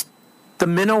why just the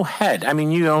minnow head? I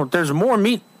mean, there's more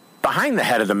meat behind the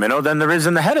head of the minnow than there is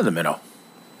in the head of the minnow.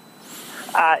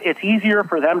 It's easier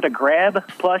for them to grab.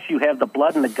 Plus, you have the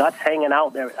blood and the guts hanging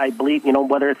out there. I believe,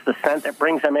 whether it's the scent that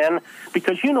brings them in.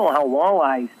 Because you know how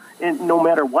walleyes, no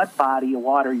matter what body of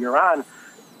water you're on,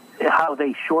 how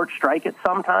they short strike it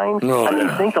sometimes.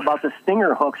 Think about the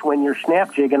stinger hooks when you're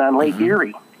snap jigging on Lake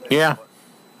Erie. Yeah.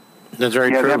 That's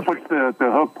very true. Yeah, that puts the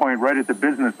hook point right at the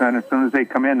business end. As soon as they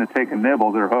come in to take a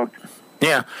nibble, they're hooked.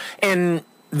 Yeah. And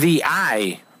the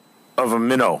eye of a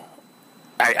minnow,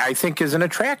 I think, is an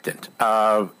attractant,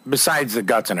 besides the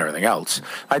guts and everything else.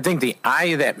 I think the eye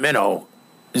of that minnow,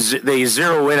 they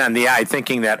zero in on the eye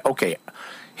thinking that, okay,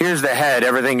 here's the head,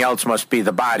 everything else must be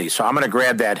the body, so I'm going to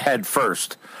grab that head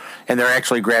first, and they're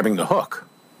actually grabbing the hook.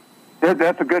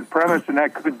 That's a good premise, and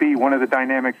that could be one of the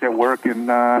dynamics at work. And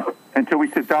until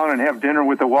we sit down and have dinner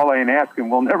with the walleye and ask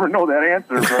him, we'll never know that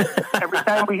answer. But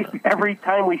every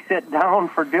time we sit down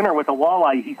for dinner with a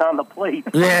walleye, he's on the plate.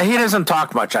 Yeah, he doesn't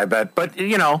talk much, I bet. But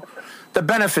the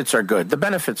benefits are good. The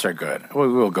benefits are good.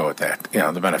 We'll go with that.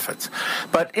 The benefits.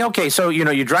 But okay, so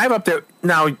you drive up there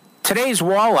now. Today's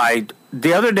walleye.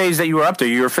 The other days that you were up there,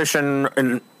 you were fishing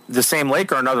in the same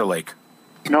lake or another lake?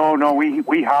 No,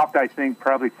 we hopped, I think,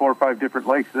 probably 4 or 5 different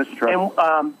lakes this trip.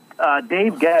 And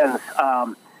Dave Gens,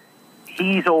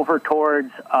 he's over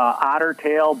towards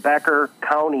Ottertail, Becker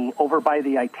County, over by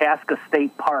the Itasca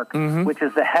State Park, which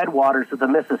is the headwaters of the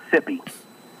Mississippi.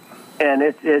 And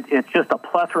it's just a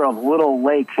plethora of little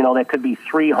lakes, that could be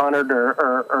 300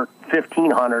 or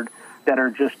 1,500 that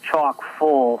are just chock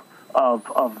full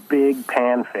of big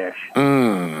panfish.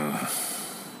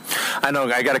 I know.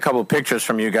 I got a couple of pictures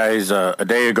from you guys a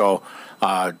day ago.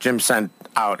 Jim sent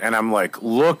out, and I'm like,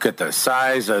 look at the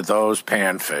size of those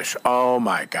panfish. Oh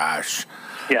my gosh!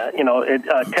 Yeah,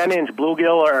 10-inch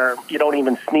bluegill, or you don't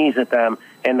even sneeze at them.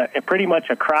 And pretty much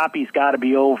a crappie's got to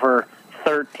be over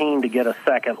 13 to get a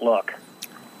second look.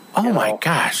 Oh my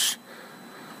gosh!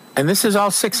 And this is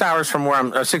all 6 hours from where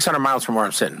I'm, 600 miles from where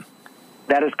I'm sitting.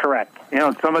 That is correct.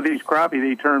 Some of these crappie,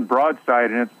 they turn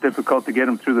broadside, and it's difficult to get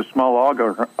them through the small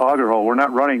auger hole. We're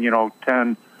not running,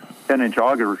 10-inch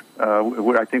augers.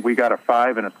 I think we got a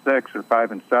 5 and a 6 or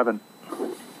 5 and 7.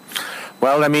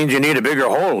 Well, that means you need a bigger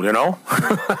hole, You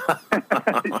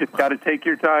just got to take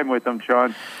your time with them,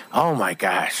 Sean. Oh, my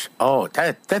gosh. Oh,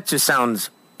 that just sounds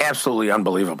absolutely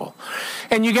unbelievable.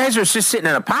 And you guys are just sitting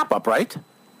in a pop-up, right?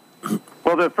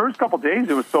 Well, the first couple of days,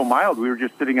 it was so mild, we were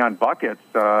just sitting on buckets.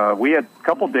 We had a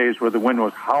couple of days where the wind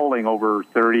was howling over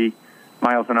 30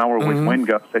 miles an hour with wind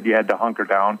gusts that you had to hunker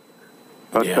down.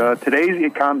 But today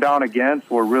it calmed down again,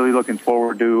 so we're really looking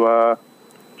forward to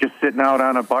just sitting out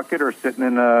on a bucket or sitting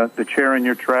in the chair in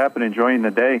your trap and enjoying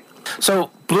the day.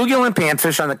 So bluegill and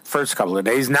panfish on the first couple of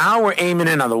days. Now we're aiming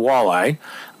in on the walleye.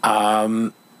 Are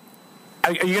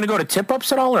you going to go to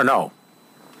tip-ups at all or no?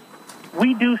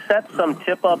 We do set some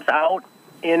tip-ups out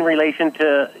in relation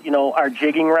to, our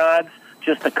jigging rods,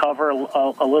 just to cover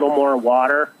a little more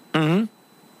water. Mm-hmm.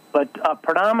 But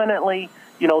predominantly,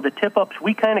 the tip-ups,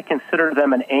 we kind of consider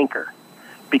them an anchor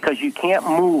because you can't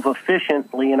move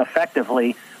efficiently and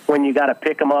effectively when you got to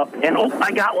pick them up. And,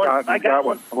 I got one. I got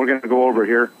one. We're going to go over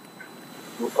here.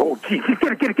 Oh, geez.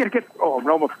 Get it. Oh, I'm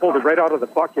almost pulled it right out of the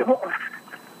bucket.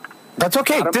 That's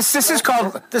okay. This is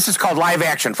called live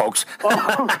action, folks.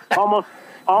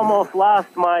 Almost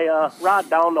lost my rod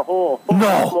down the hole.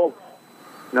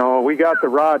 No, we got the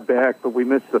rod back, but we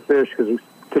missed the fish because it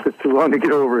took us too long to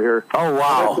get over here. Oh,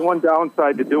 wow. That's the one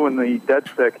downside to doing the dead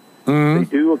stick. They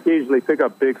do occasionally pick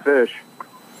up big fish.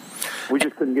 We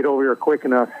just couldn't get over here quick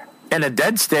enough. And a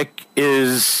dead stick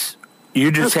is you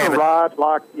just have a rod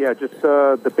locked. Yeah, just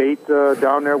the bait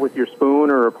down there with your spoon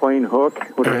or a plain hook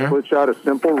with a split shot, a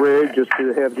simple rig, just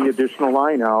to have the additional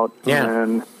line out. Yeah.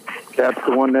 And that's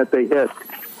the one that they hit.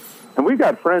 And we've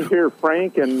got friends here,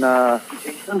 Frank and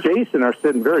Jason, are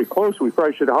sitting very close. We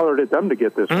probably should have hollered at them to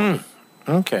get this one.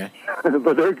 Okay.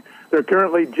 But they're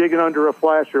currently jigging under a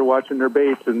flasher, watching their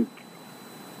baits and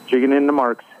jigging in the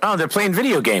marks. Oh, they're playing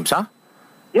video games, huh?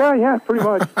 Yeah, pretty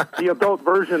much. The adult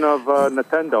version of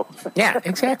Nintendo. Yeah,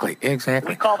 exactly.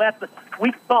 We call that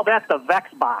the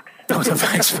Vex box. Oh, the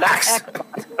Vex box.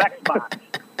 Vex box.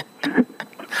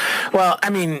 Well, I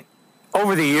mean,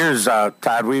 over the years,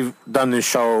 Todd, we've done this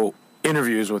show,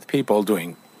 interviews with people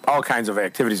doing all kinds of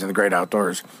activities in the great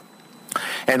outdoors.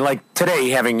 And like today,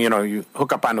 having, you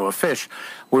hook up onto a fish,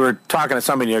 we were talking to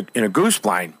somebody in a goose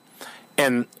blind,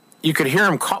 and you could hear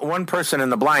him one person in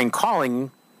the blind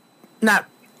calling, not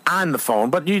on the phone,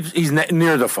 but he's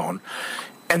near the phone.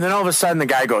 And then all of a sudden the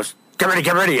guy goes, get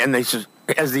ready. And they says,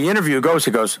 as the interview goes,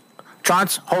 he goes,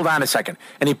 Chauncey, hold on a second.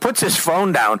 And he puts his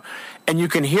phone down, and you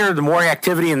can hear the more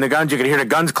activity in the guns. You can hear the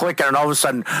guns clicking, and all of a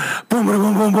sudden, boom,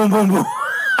 boom, boom, boom, boom, boom,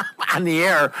 on the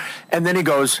air. And then he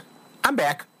goes, I'm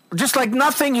back. Just like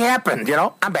nothing happened,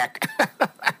 I'm back.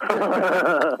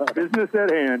 Business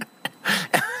at hand.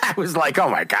 I was like, oh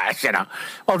my gosh,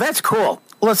 Well, that's cool.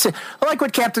 Let's see. Like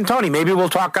with Captain Tony, maybe we'll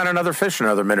talk on another fish in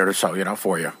another minute or so,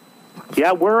 for you.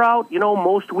 Yeah, we're out,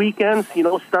 most weekends,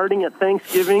 starting at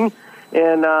Thanksgiving.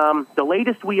 And the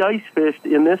latest we ice fished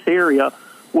in this area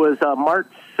was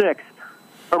March 6th,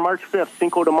 or March 5th,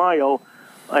 Cinco de Mayo.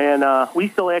 And we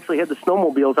still actually had the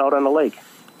snowmobiles out on the lake.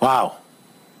 Wow.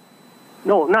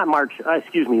 No, not March.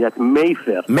 Excuse me. That's May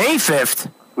 5th. May 5th?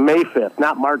 May 5th,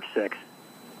 not March 6th.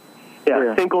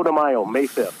 Yeah, Cinco de Mayo, May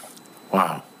 5th.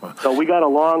 Wow. So we got a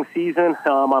long season.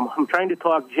 I'm trying to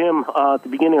talk Jim at the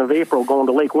beginning of April going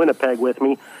to Lake Winnipeg with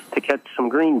me to catch some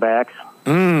greenbacks.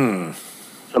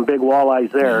 Some big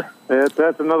walleyes there. Yeah.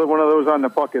 That's another one of those on the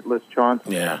bucket list, Sean.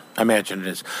 Yeah, I imagine it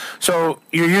is. So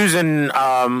you're using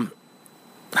how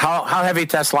heavy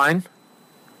test line?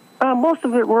 Most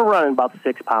of it we're running about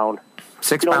 6 pound.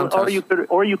 6 pound test.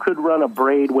 Or you could run a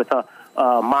braid with a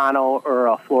mono or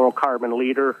a fluorocarbon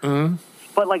leader. Mm-hmm.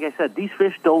 But like I said, these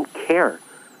fish don't care.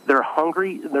 They're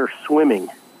hungry. They're swimming.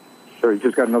 Sure, he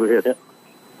just got another hit.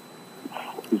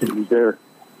 He's there.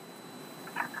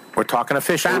 We're talking a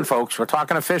fish on, folks. We're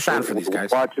talking a fish on for these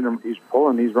guys. Watching him. He's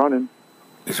pulling. He's running.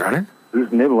 He's running?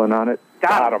 He's nibbling on it.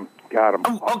 Got him.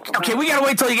 Oh, okay, we got to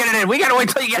wait till you get it in.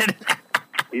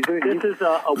 This is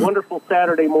a wonderful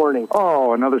Saturday morning.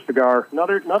 Oh, another cigar.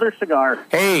 Another cigar.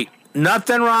 Hey,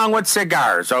 nothing wrong with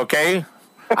cigars, okay?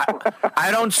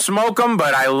 I don't smoke them,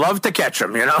 but I love to catch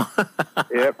them, Yep.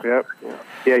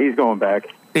 Yeah, he's going back.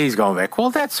 Well,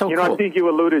 that's so cool. I think you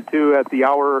alluded to at the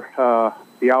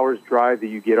hour's drive that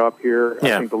you get up here.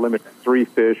 Yeah. I think the limit is 3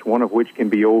 fish, one of which can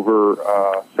be over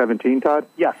 17, Todd?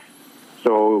 Yes.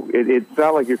 So it's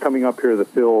not like you're coming up here to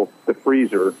fill the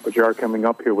freezer, but you are coming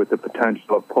up here with the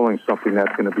potential of pulling something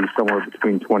that's going to be somewhere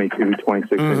between 22,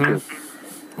 26 inches.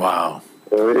 Wow.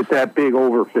 It's that big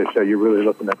overfish that you're really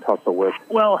looking to tussle with.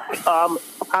 Well,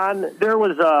 there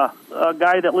was a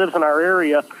guy that lives in our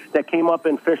area that came up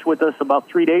and fished with us about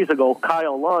 3 days ago,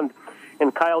 Kyle Lund,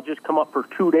 and Kyle just come up for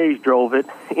 2 days, drove it,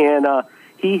 and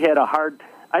he had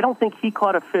I don't think he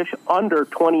caught a fish under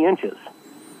 20 inches.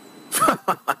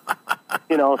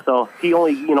 So he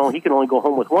can only go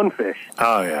home with one fish.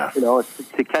 Oh, yeah.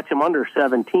 To catch him under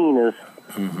 17 is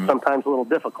sometimes a little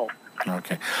difficult.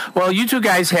 Okay. Well, you two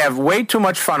guys have way too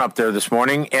much fun up there this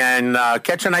morning, and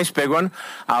catch a nice big one.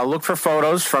 Look for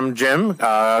photos from Jim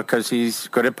because he's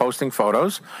good at posting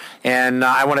photos. And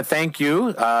I want to thank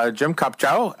you, Jim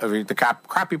Kupchow, the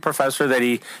crappie professor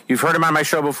you've heard him on my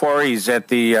show before. He's at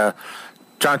the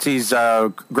Chauncey's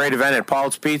great event at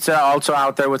Paul's Pizza. Also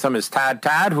out there with him is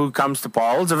Todd, who comes to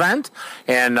Paul's event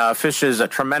and fishes a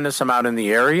tremendous amount in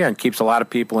the area and keeps a lot of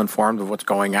people informed of what's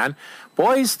going on.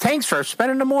 Boys, thanks for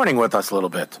spending the morning with us a little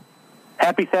bit.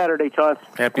 Happy Saturday, Chauncey.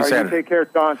 Happy Saturday. Take care,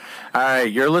 Sean. All right,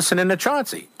 you're listening to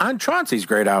Chauncey on Chauncey's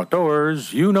Great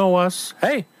Outdoors. You know us.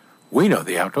 Hey, we know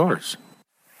the outdoors.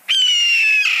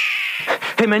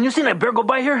 Hey, man, you seen that bear go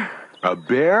by here? A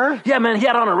bear? Yeah, man, he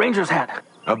had on a Ranger's hat.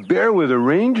 A bear with a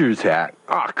Ranger's hat?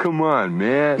 Oh, come on,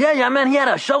 man. Yeah, man, he had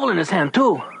a shovel in his hand,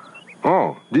 too.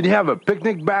 Oh, did he have a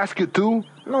picnic basket, too?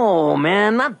 No,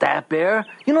 man, not that bear.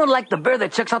 Like the bear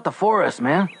that checks out the forest,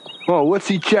 man. Oh, what's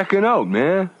he checking out,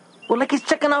 man? Well, like he's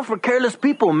checking out for careless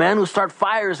people, man, who start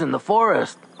fires in the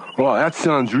forest. Oh, that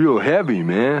sounds real heavy,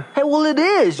 man. Hey, well, it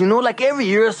is. Like every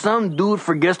year some dude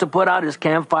forgets to put out his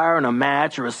campfire and a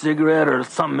match or a cigarette or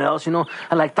something else, and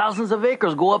like thousands of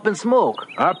acres go up in smoke.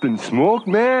 Up in smoke,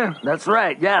 man? That's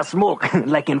right, yeah, smoke.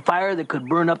 Like in fire that could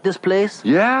burn up this place.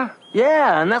 Yeah?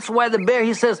 Yeah, and that's why the bear,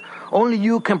 he says, only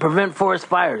you can prevent forest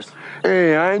fires.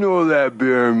 Hey, I know that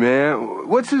bear, man.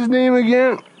 What's his name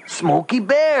again? Smokey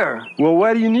Bear. Well,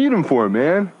 why do you need him for,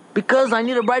 man? Because I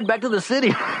need a ride back to the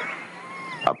city.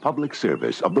 A public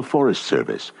service of the Forest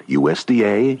Service,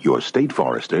 USDA, your state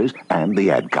foresters, and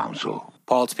the Ad Council.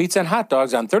 Paul's Pizza and Hot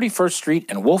Dogs on 31st Street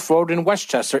and Wolf Road in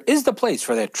Westchester is the place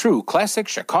for that true classic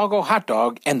Chicago hot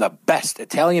dog and the best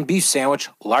Italian beef sandwich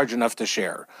large enough to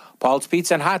share. Paul's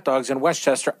Pizza and Hot Dogs in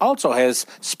Westchester also has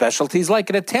specialties like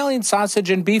an Italian sausage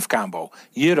and beef combo,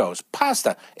 gyros,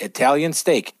 pasta, Italian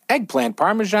steak, eggplant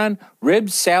parmesan,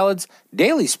 ribs, salads,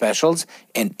 daily specials,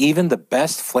 and even the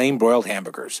best flame-broiled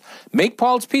hamburgers. Make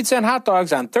Paul's Pizza and Hot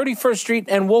Dogs on 31st Street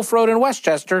and Wolf Road in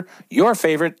Westchester your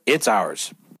favorite. It's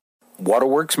ours.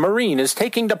 Waterworks Marine is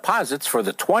taking deposits for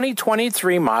the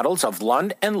 2023 models of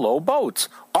Lund and Lowe boats,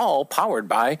 all powered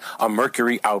by a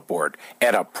Mercury outboard,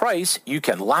 at a price you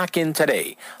can lock in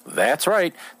today. That's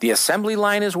right, the assembly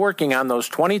line is working on those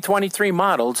 2023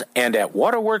 models, and at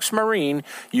Waterworks Marine,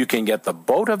 you can get the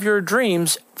boat of your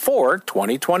dreams for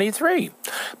 2023.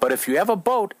 But if you have a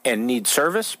boat and need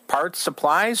service, parts,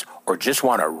 supplies, or just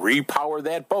want to repower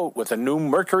that boat with a new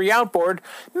Mercury outboard,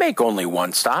 make only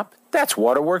one stop. That's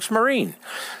Waterworks Marine.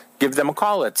 Give them a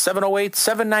call at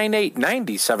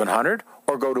 708-798-9700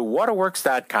 or go to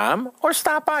waterworks.com or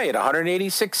stop by at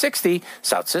 18660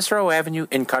 South Cicero Avenue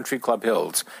in Country Club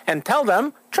Hills and tell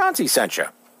them Chauncey sent you.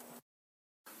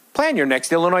 Plan your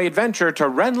next Illinois adventure to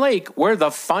Wren Lake, where the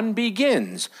fun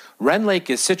begins. Wren Lake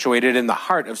is situated in the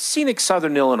heart of scenic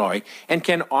southern Illinois and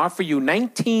can offer you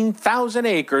 19,000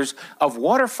 acres of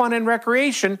water fun and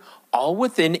recreation, all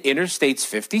within Interstates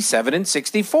 57 and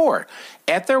 64.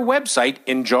 At their website,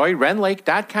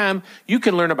 enjoywrenlake.com, you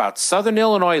can learn about Southern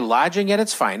Illinois lodging at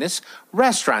its finest,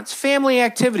 restaurants, family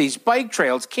activities, bike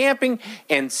trails, camping,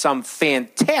 and some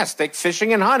fantastic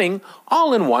fishing and hunting,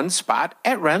 all in one spot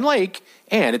at Wren Lake.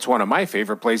 And it's one of my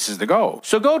favorite places to go.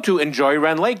 So go to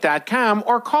enjoywrenlake.com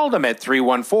or call them at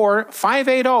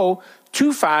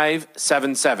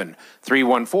 314-580-2577,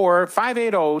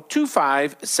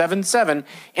 314-580-2577,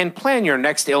 and plan your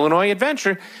next Illinois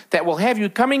adventure that will have you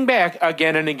coming back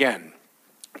again and again.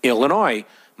 Illinois,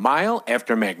 mile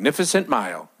after magnificent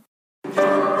mile.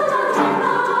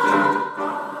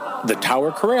 The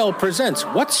Tower Chorale presents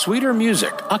What's Sweeter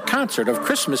Music, a concert of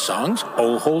Christmas songs,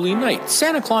 Oh Holy Night,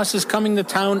 Santa Claus is Coming to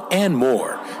Town, and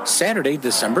more. Saturday,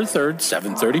 December 3rd,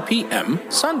 7:30 p.m.,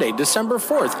 Sunday, December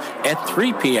 4th at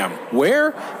 3 p.m.,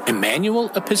 where? Emmanuel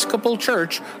Episcopal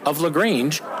Church of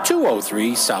LaGrange,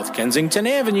 203 South Kensington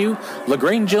Avenue,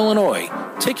 LaGrange, Illinois.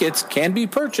 Tickets can be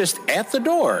purchased at the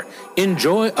door.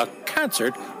 Enjoy a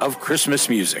concert of Christmas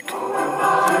music.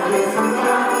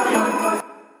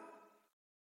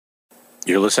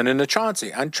 You're listening to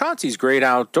Chauncey on Chauncey's Great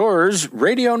Outdoors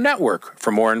Radio Network.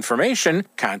 For more information,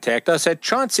 contact us at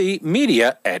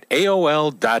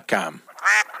chaunceymedia@aol.com.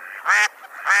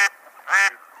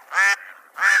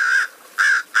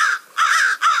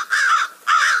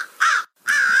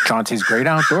 Chauncey's Great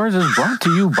Outdoors is brought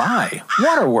to you by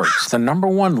Waterworks, the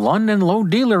 #1 Lund and Lowe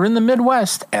dealer in the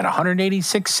Midwest at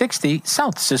 18660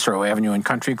 South Cicero Avenue in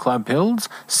Country Club Hills,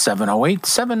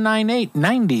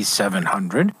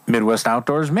 708-798-9700. Midwest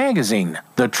Outdoors Magazine,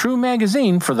 the true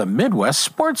magazine for the Midwest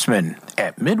sportsman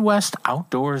at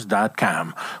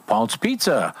MidwestOutdoors.com. Paul's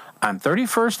Pizza on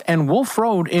 31st and Wolf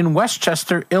Road in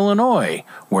Westchester, Illinois,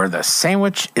 where the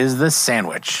sandwich is the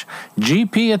sandwich.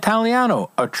 GP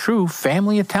Italiano, a true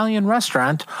family Italian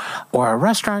restaurant, or a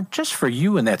restaurant just for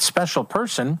you and that special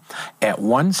person, at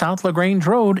 1 South LaGrange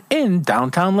Road in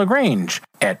downtown LaGrange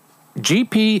at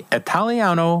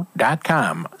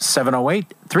gpitaliano.com,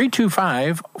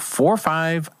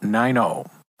 708-325-4590.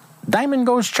 Diamond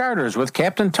Ghost Charters with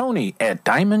Captain Tony at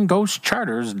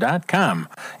diamondghostcharters.com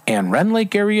and Ren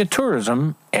Lake Area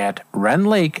Tourism at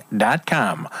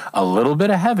renlake.com. A little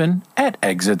bit of heaven at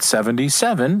exit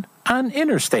 77 on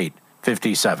Interstate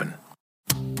 57.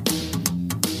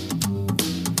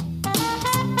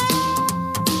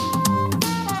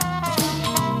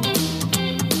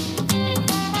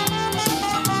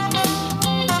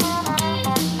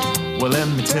 Well, let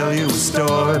me tell you a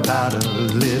story about a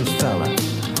little fella,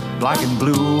 black and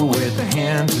blue with the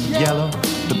hands of yellow,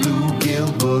 the bluegill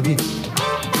boogie.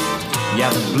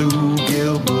 Yeah, the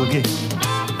bluegill boogie.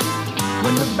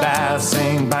 When the bass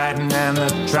ain't biting and the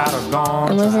trout are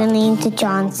gone. I'm listening to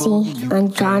Chauncey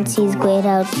on Chauncey's Great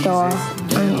Outdoor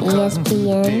on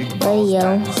ESPN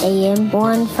Radio AM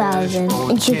 1000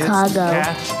 in Chicago.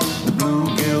 The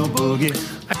bluegill boogie.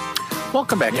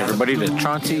 Welcome back, everybody, to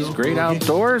Chauncey's Great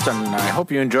Outdoors, and I hope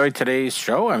you enjoyed today's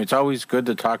show. I mean, it's always good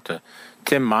to talk to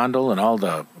Tim Mondel and all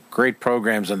the great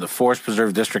programs in the Forest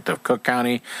Preserve District of Cook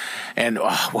County, and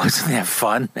wasn't that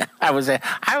fun? I was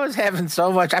having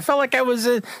so much. I felt like I was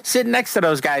sitting next to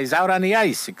those guys out on the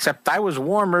ice, except I was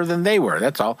warmer than they were.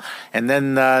 That's all. And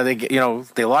then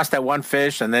they lost that one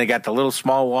fish, and then they got the little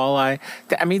small walleye.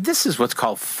 I mean, this is what's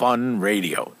called fun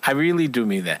radio. I really do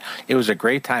mean that. It was a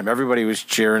great time. Everybody was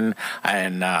cheering,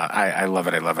 and I love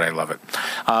it. I love it. I love it.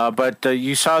 But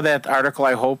you saw that article.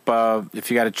 I hope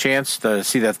if you got a chance to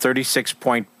see that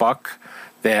 36-point buck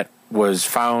that was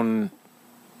found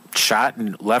shot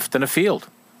and left in a field.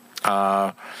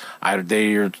 The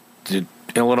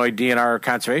Illinois DNR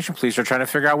Conservation Police are trying to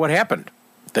figure out what happened.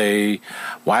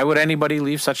 Why would anybody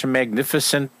leave such a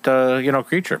magnificent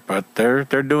creature? But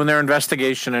they're doing their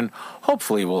investigation, and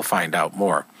hopefully we'll find out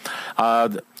more.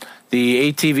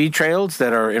 The ATV trails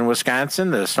that are in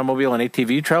Wisconsin, the snowmobile and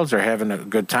ATV trails, are having a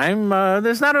good time.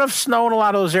 There's not enough snow in a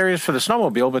lot of those areas for the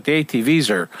snowmobile, but the ATVs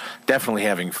are definitely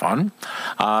having fun.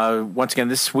 Once again,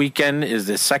 this weekend is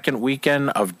the second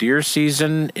weekend of deer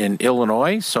season in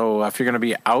Illinois. So if you're going to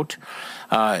be out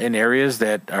in areas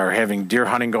that are having deer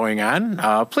hunting going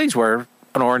on, please wear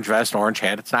an orange vest, orange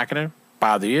hat. It's not going to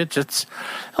bother you. It's just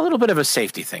a little bit of a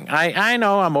safety thing. I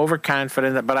know I'm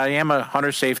overconfident, but I am a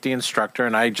hunter safety instructor,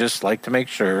 and I just like to make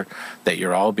sure that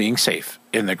you're all being safe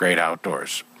in the great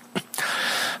outdoors.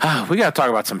 We got to talk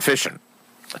about some fishing.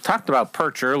 I talked about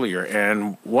perch earlier,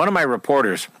 and one of my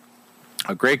reporters,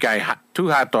 a great guy, Two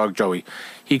Hot Dog Joey,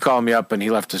 he called me up and he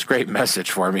left this great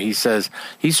message for me. He says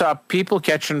he saw people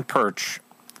catching perch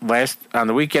on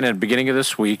the weekend and beginning of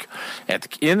this week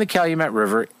in the Calumet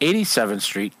River, 87th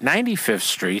Street, 95th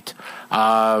Street.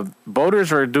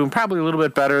 Boaters are doing probably a little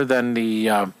bit better than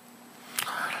the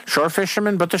shore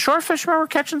fishermen, but the shore fishermen were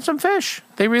catching some fish.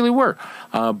 They really were.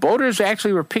 Boaters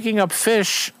actually were picking up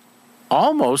fish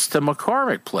almost to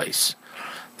McCormick Place.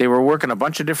 They were working a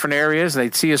bunch of different areas.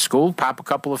 They'd see a school, pop a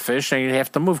couple of fish, and you'd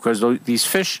have to move because these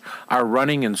fish are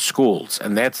running in schools,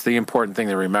 and that's the important thing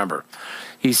to remember.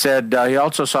 He said he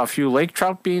also saw a few lake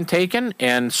trout being taken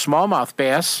and smallmouth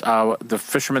bass, the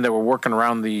fishermen that were working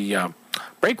around the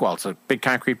breakwalls, the big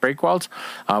concrete breakwalls,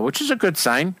 which is a good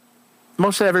sign.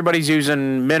 Most of everybody's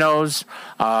using minnows,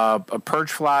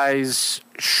 perch flies,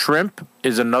 shrimp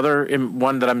is another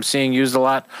one that I'm seeing used a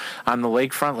lot on the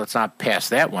lakefront. Let's not pass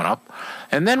that one up.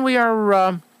 And then we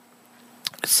are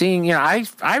seeing, I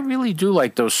really do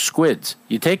like those squids.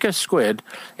 You take a squid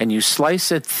and you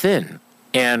slice it thin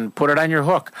and put it on your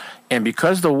hook. And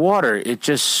because the water, it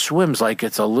just swims like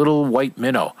it's a little white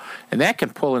minnow. And that can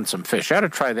pull in some fish. I ought to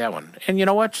try that one. And you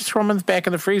know what? Just throw them in the back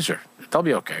of the freezer. They'll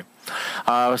be okay.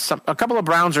 A couple of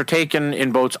browns are taken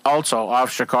in boats also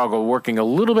off Chicago, working a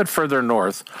little bit further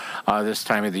north this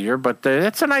time of the year. But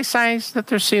it's a nice sign that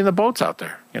they're seeing the boats out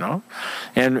there,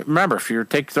 And remember, if you're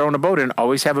throwing a boat in,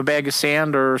 always have a bag of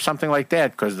sand or something like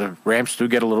that because the ramps do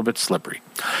get a little bit slippery.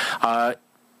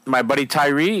 My buddy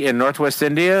Tyree in Northwest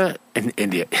India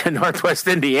in Northwest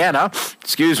Indiana,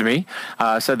 said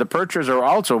the perchers are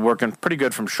also working pretty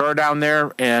good from shore down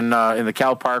there and in the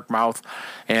Cal Park mouth,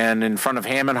 and in front of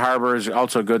Hammond Harbor is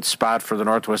also a good spot for the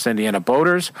Northwest Indiana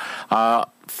boaters.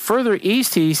 Further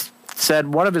east, he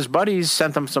said one of his buddies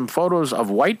sent them some photos of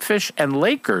whitefish and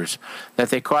lakers that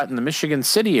they caught in the Michigan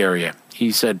City area.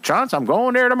 He said, "Chance, I'm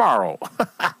going there tomorrow." All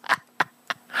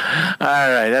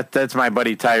right, that's my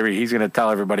buddy Tyree. He's going to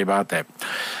tell everybody about that.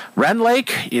 Rend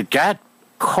Lake, it got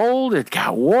cold, it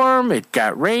got warm, it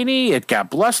got rainy, it got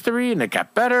blustery, and it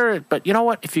got better. But you know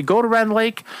what? If you go to Rend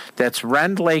Lake, that's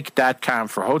rendlake.com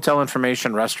for hotel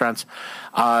information, restaurants.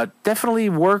 Definitely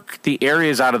work the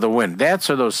areas out of the wind. That's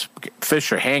where those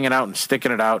fish are hanging out and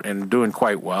sticking it out and doing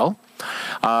quite well.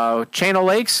 Chain of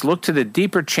lakes, look to the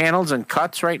deeper channels and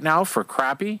cuts right now for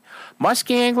crappie.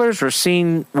 Muskie anglers are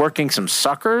seen working some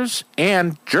suckers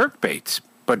and jerk baits,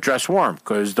 but dress warm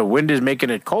because the wind is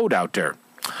making it cold out there.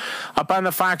 Up on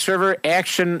the Fox River,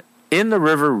 action in the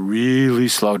river really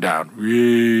slowed down.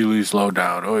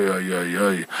 Oh,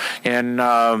 yeah.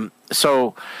 And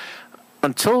so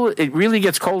until it really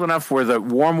gets cold enough where the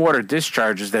warm water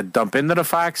discharges that dump into the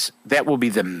Fox, that will be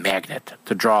the magnet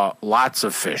to draw lots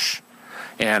of fish.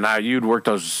 And you'd work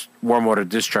those warm water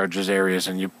discharges areas,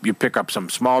 and you pick up some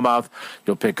smallmouth,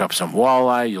 you'll pick up some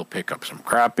walleye, you'll pick up some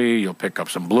crappie, you'll pick up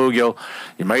some bluegill.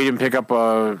 You might even pick up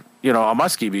a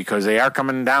muskie because they are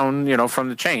coming down, from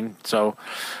the chain. So,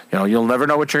 you'll never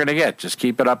know what you're going to get. Just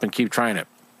keep it up and keep trying it.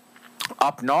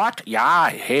 Up north,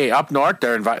 up north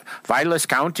there in Vitalist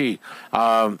County,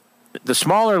 the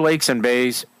smaller lakes and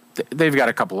bays, they've got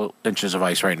a couple of inches of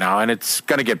ice right now, and it's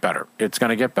going to get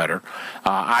better.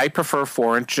 I prefer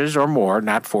 4 inches or more,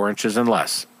 not 4 inches and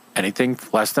less. Anything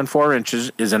less than 4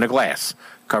 inches is in a glass,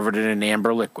 covered in an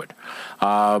amber liquid.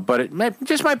 But it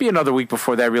might be another week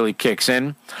before that really kicks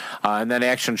in, and then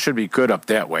action should be good up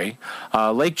that way.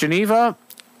 Lake Geneva,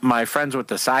 my friends with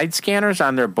the side scanners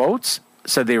on their boats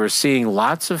said they were seeing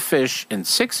lots of fish in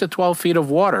 6 to 12 feet of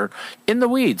water in the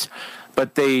weeds,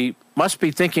 but they must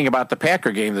be thinking about the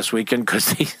Packer game this weekend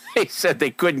because they said they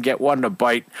couldn't get one to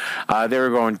bite. They were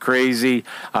going crazy.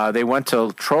 They went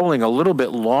to trolling a little bit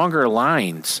longer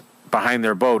lines behind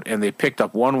their boat, and they picked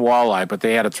up one walleye, but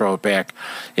they had to throw it back.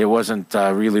 It wasn't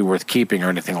really worth keeping or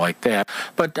anything like that.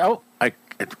 But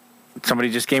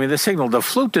somebody just gave me the signal. The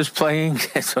flute is playing,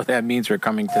 so that means we're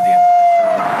coming to the end of the show.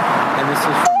 And this is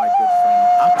from my good friend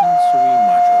Apan Sui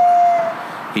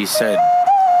Majua. He said,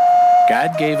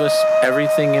 God gave us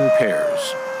everything in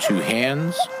pairs, 2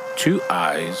 hands, 2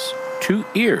 eyes, 2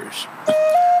 ears.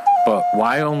 But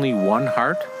why only 1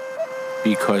 heart?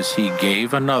 Because he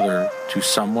gave another to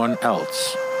someone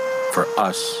else for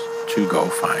us to go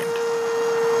find.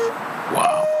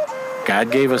 Wow.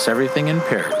 God gave us everything in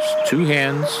pairs, 2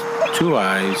 hands, 2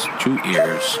 eyes, 2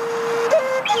 ears.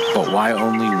 But why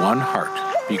only 1 heart?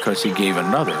 Because he gave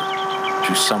another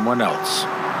to someone else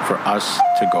for us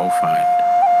to go find.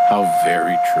 How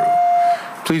very true.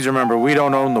 Please remember, we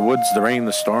don't own the woods, the rain,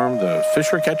 the storm, the fish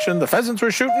we're catching, the pheasants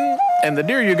we're shooting, and the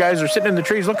deer you guys are sitting in the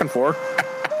trees looking for.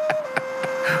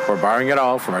 We're borrowing it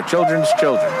all from our children's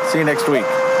children. See you next week.